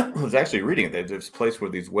was actually reading it. There's a place where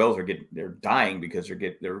these whales they're dying because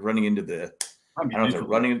they're running into the. I don't know if they're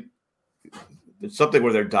running. There's something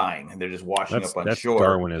where they're dying and they're just washing up on that's shore.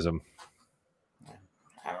 Darwinism.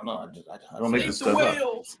 I don't know. I don't make this stuff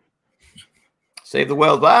up. Save the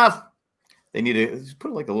whales. Ah, they need to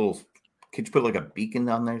put like a little. Could you put like a beacon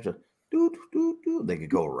down there? Just do. They could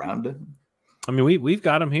go around it. I mean, we've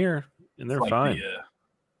got them here and they're fine.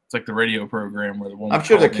 It's like the radio program where the woman. I'm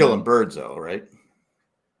sure they're killing birds though, right?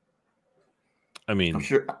 I mean, I'm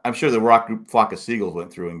sure the flock of seagulls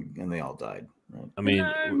went through and they all died. Right? I mean,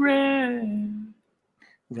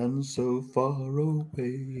 run so far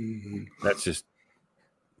away. That's just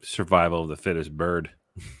survival of the fittest bird.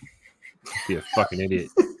 Be a fucking idiot.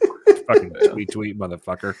 Fucking tweet,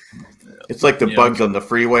 motherfucker. It's like the bugs on the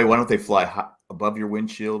freeway. Why don't they fly above your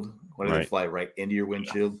windshield? Why don't they fly right into your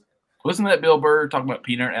windshield? Wasn't that Bill Burr talking about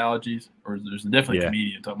peanut allergies? Or there's definitely a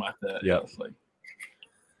comedian talking about that. Yeah. Like,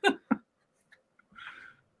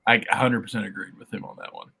 I 100% agreed with him on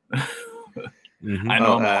that one. I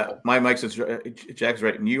know. My Mike says Jack's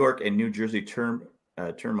right. New York and New Jersey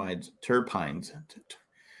turbines are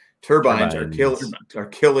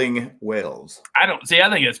killing whales. I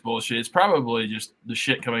think that's bullshit. It's probably just the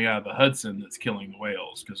shit coming out of the Hudson that's killing the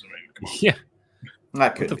whales. Because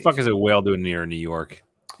That could What the be. fuck is a whale doing near New York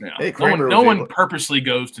Yeah. Hey, no Kramer one, was able- purposely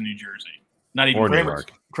goes to New Jersey. Not even or New Kramer,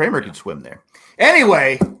 York? Kramer could swim there.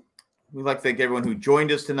 Anyway, we'd like to thank everyone who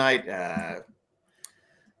joined us tonight.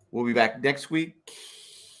 We'll be back next week,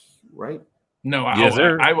 right? No, Yes,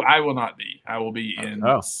 sir. I will not be. I will be in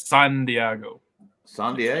Oh. San Diego.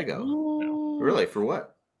 San Diego. Really? For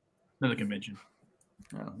what? Another convention.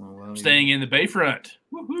 Oh, well, Staying in the Bayfront.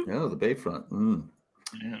 Woo-hoo. Oh, the Bayfront. Mm.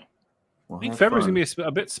 Yeah. Well, I think have February's fun. gonna be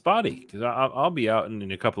a bit spotty because I'll be out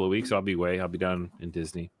in a couple of weeks. I'll be down in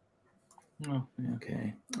Disney. Oh, yeah.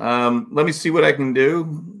 Okay. Let me see what I can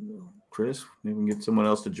do. Chris, maybe we can get someone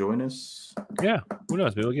else to join us. Yeah, who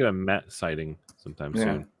knows? Maybe we'll get a Matt sighting sometime Yeah.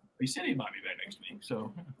 soon, He said he might be back next week.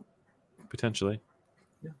 So, potentially.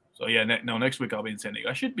 so yeah. Next week I'll be in San Diego.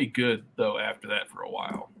 I should be good though after that for a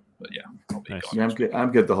while. But yeah, I'll be Nice. gone. Yeah, I'm good.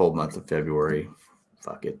 I'm good the whole month of February.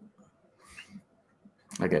 Fuck it.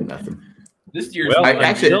 I got nothing. This year's Well, I election-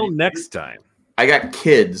 actually- until next time. I got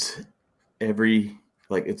kids every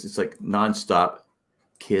it's like nonstop.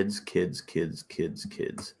 Kids.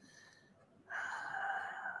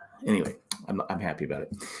 Anyway, I'm happy about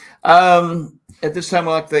it. At this time,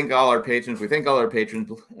 I'd like to thank all our patrons. We thank all our patrons,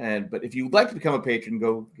 but if you'd like to become a patron,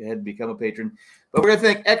 go ahead and become a patron. But we're going to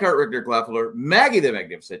thank Eckhart Richter Glaffler, Maggie the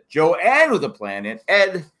Magnificent, Joanne with a plan, and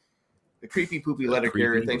Ed, the creepy poopy letter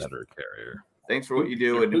carrier. Thanks for what you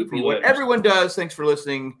do and for what everyone does. Thanks for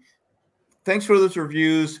listening. Thanks for those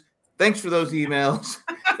reviews. Thanks for those emails.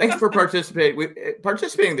 Thanks for participating.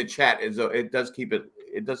 Participating in the chat it does keep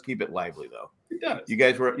it lively though. It does. You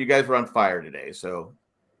guys were on fire today, so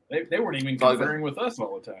They weren't even It's all good. conferring with us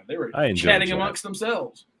all the time. They were I enjoy chatting the chat. amongst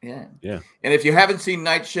themselves. yeah. Yeah. And if you haven't seen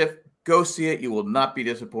Night Shift, go see it. You will not be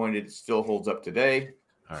disappointed. It still holds up today.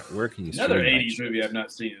 All right, where can you Another stream that 80s shit? movie I've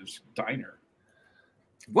not seen is Diner.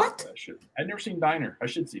 What? I've never seen Diner. I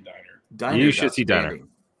should see Diner. Diner You is should see Diner. outstanding.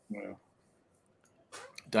 Well,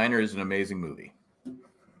 Diner is an amazing movie.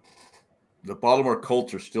 The Baltimore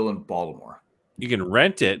Colts are still in Baltimore. You can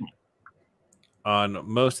rent it on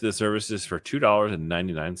most of the services for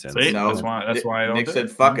 $2.99. See? No, That's why I don't Nick do said,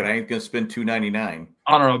 it. "Fuck it, I ain't gonna spend $2.99."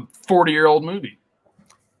 On a 40-year-old movie.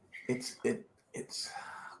 It's oh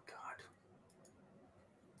God.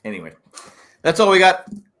 Anyway, that's all we got.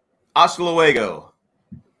 Hasta luego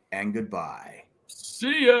and goodbye.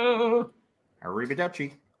 See ya.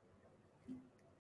 Arrivederci.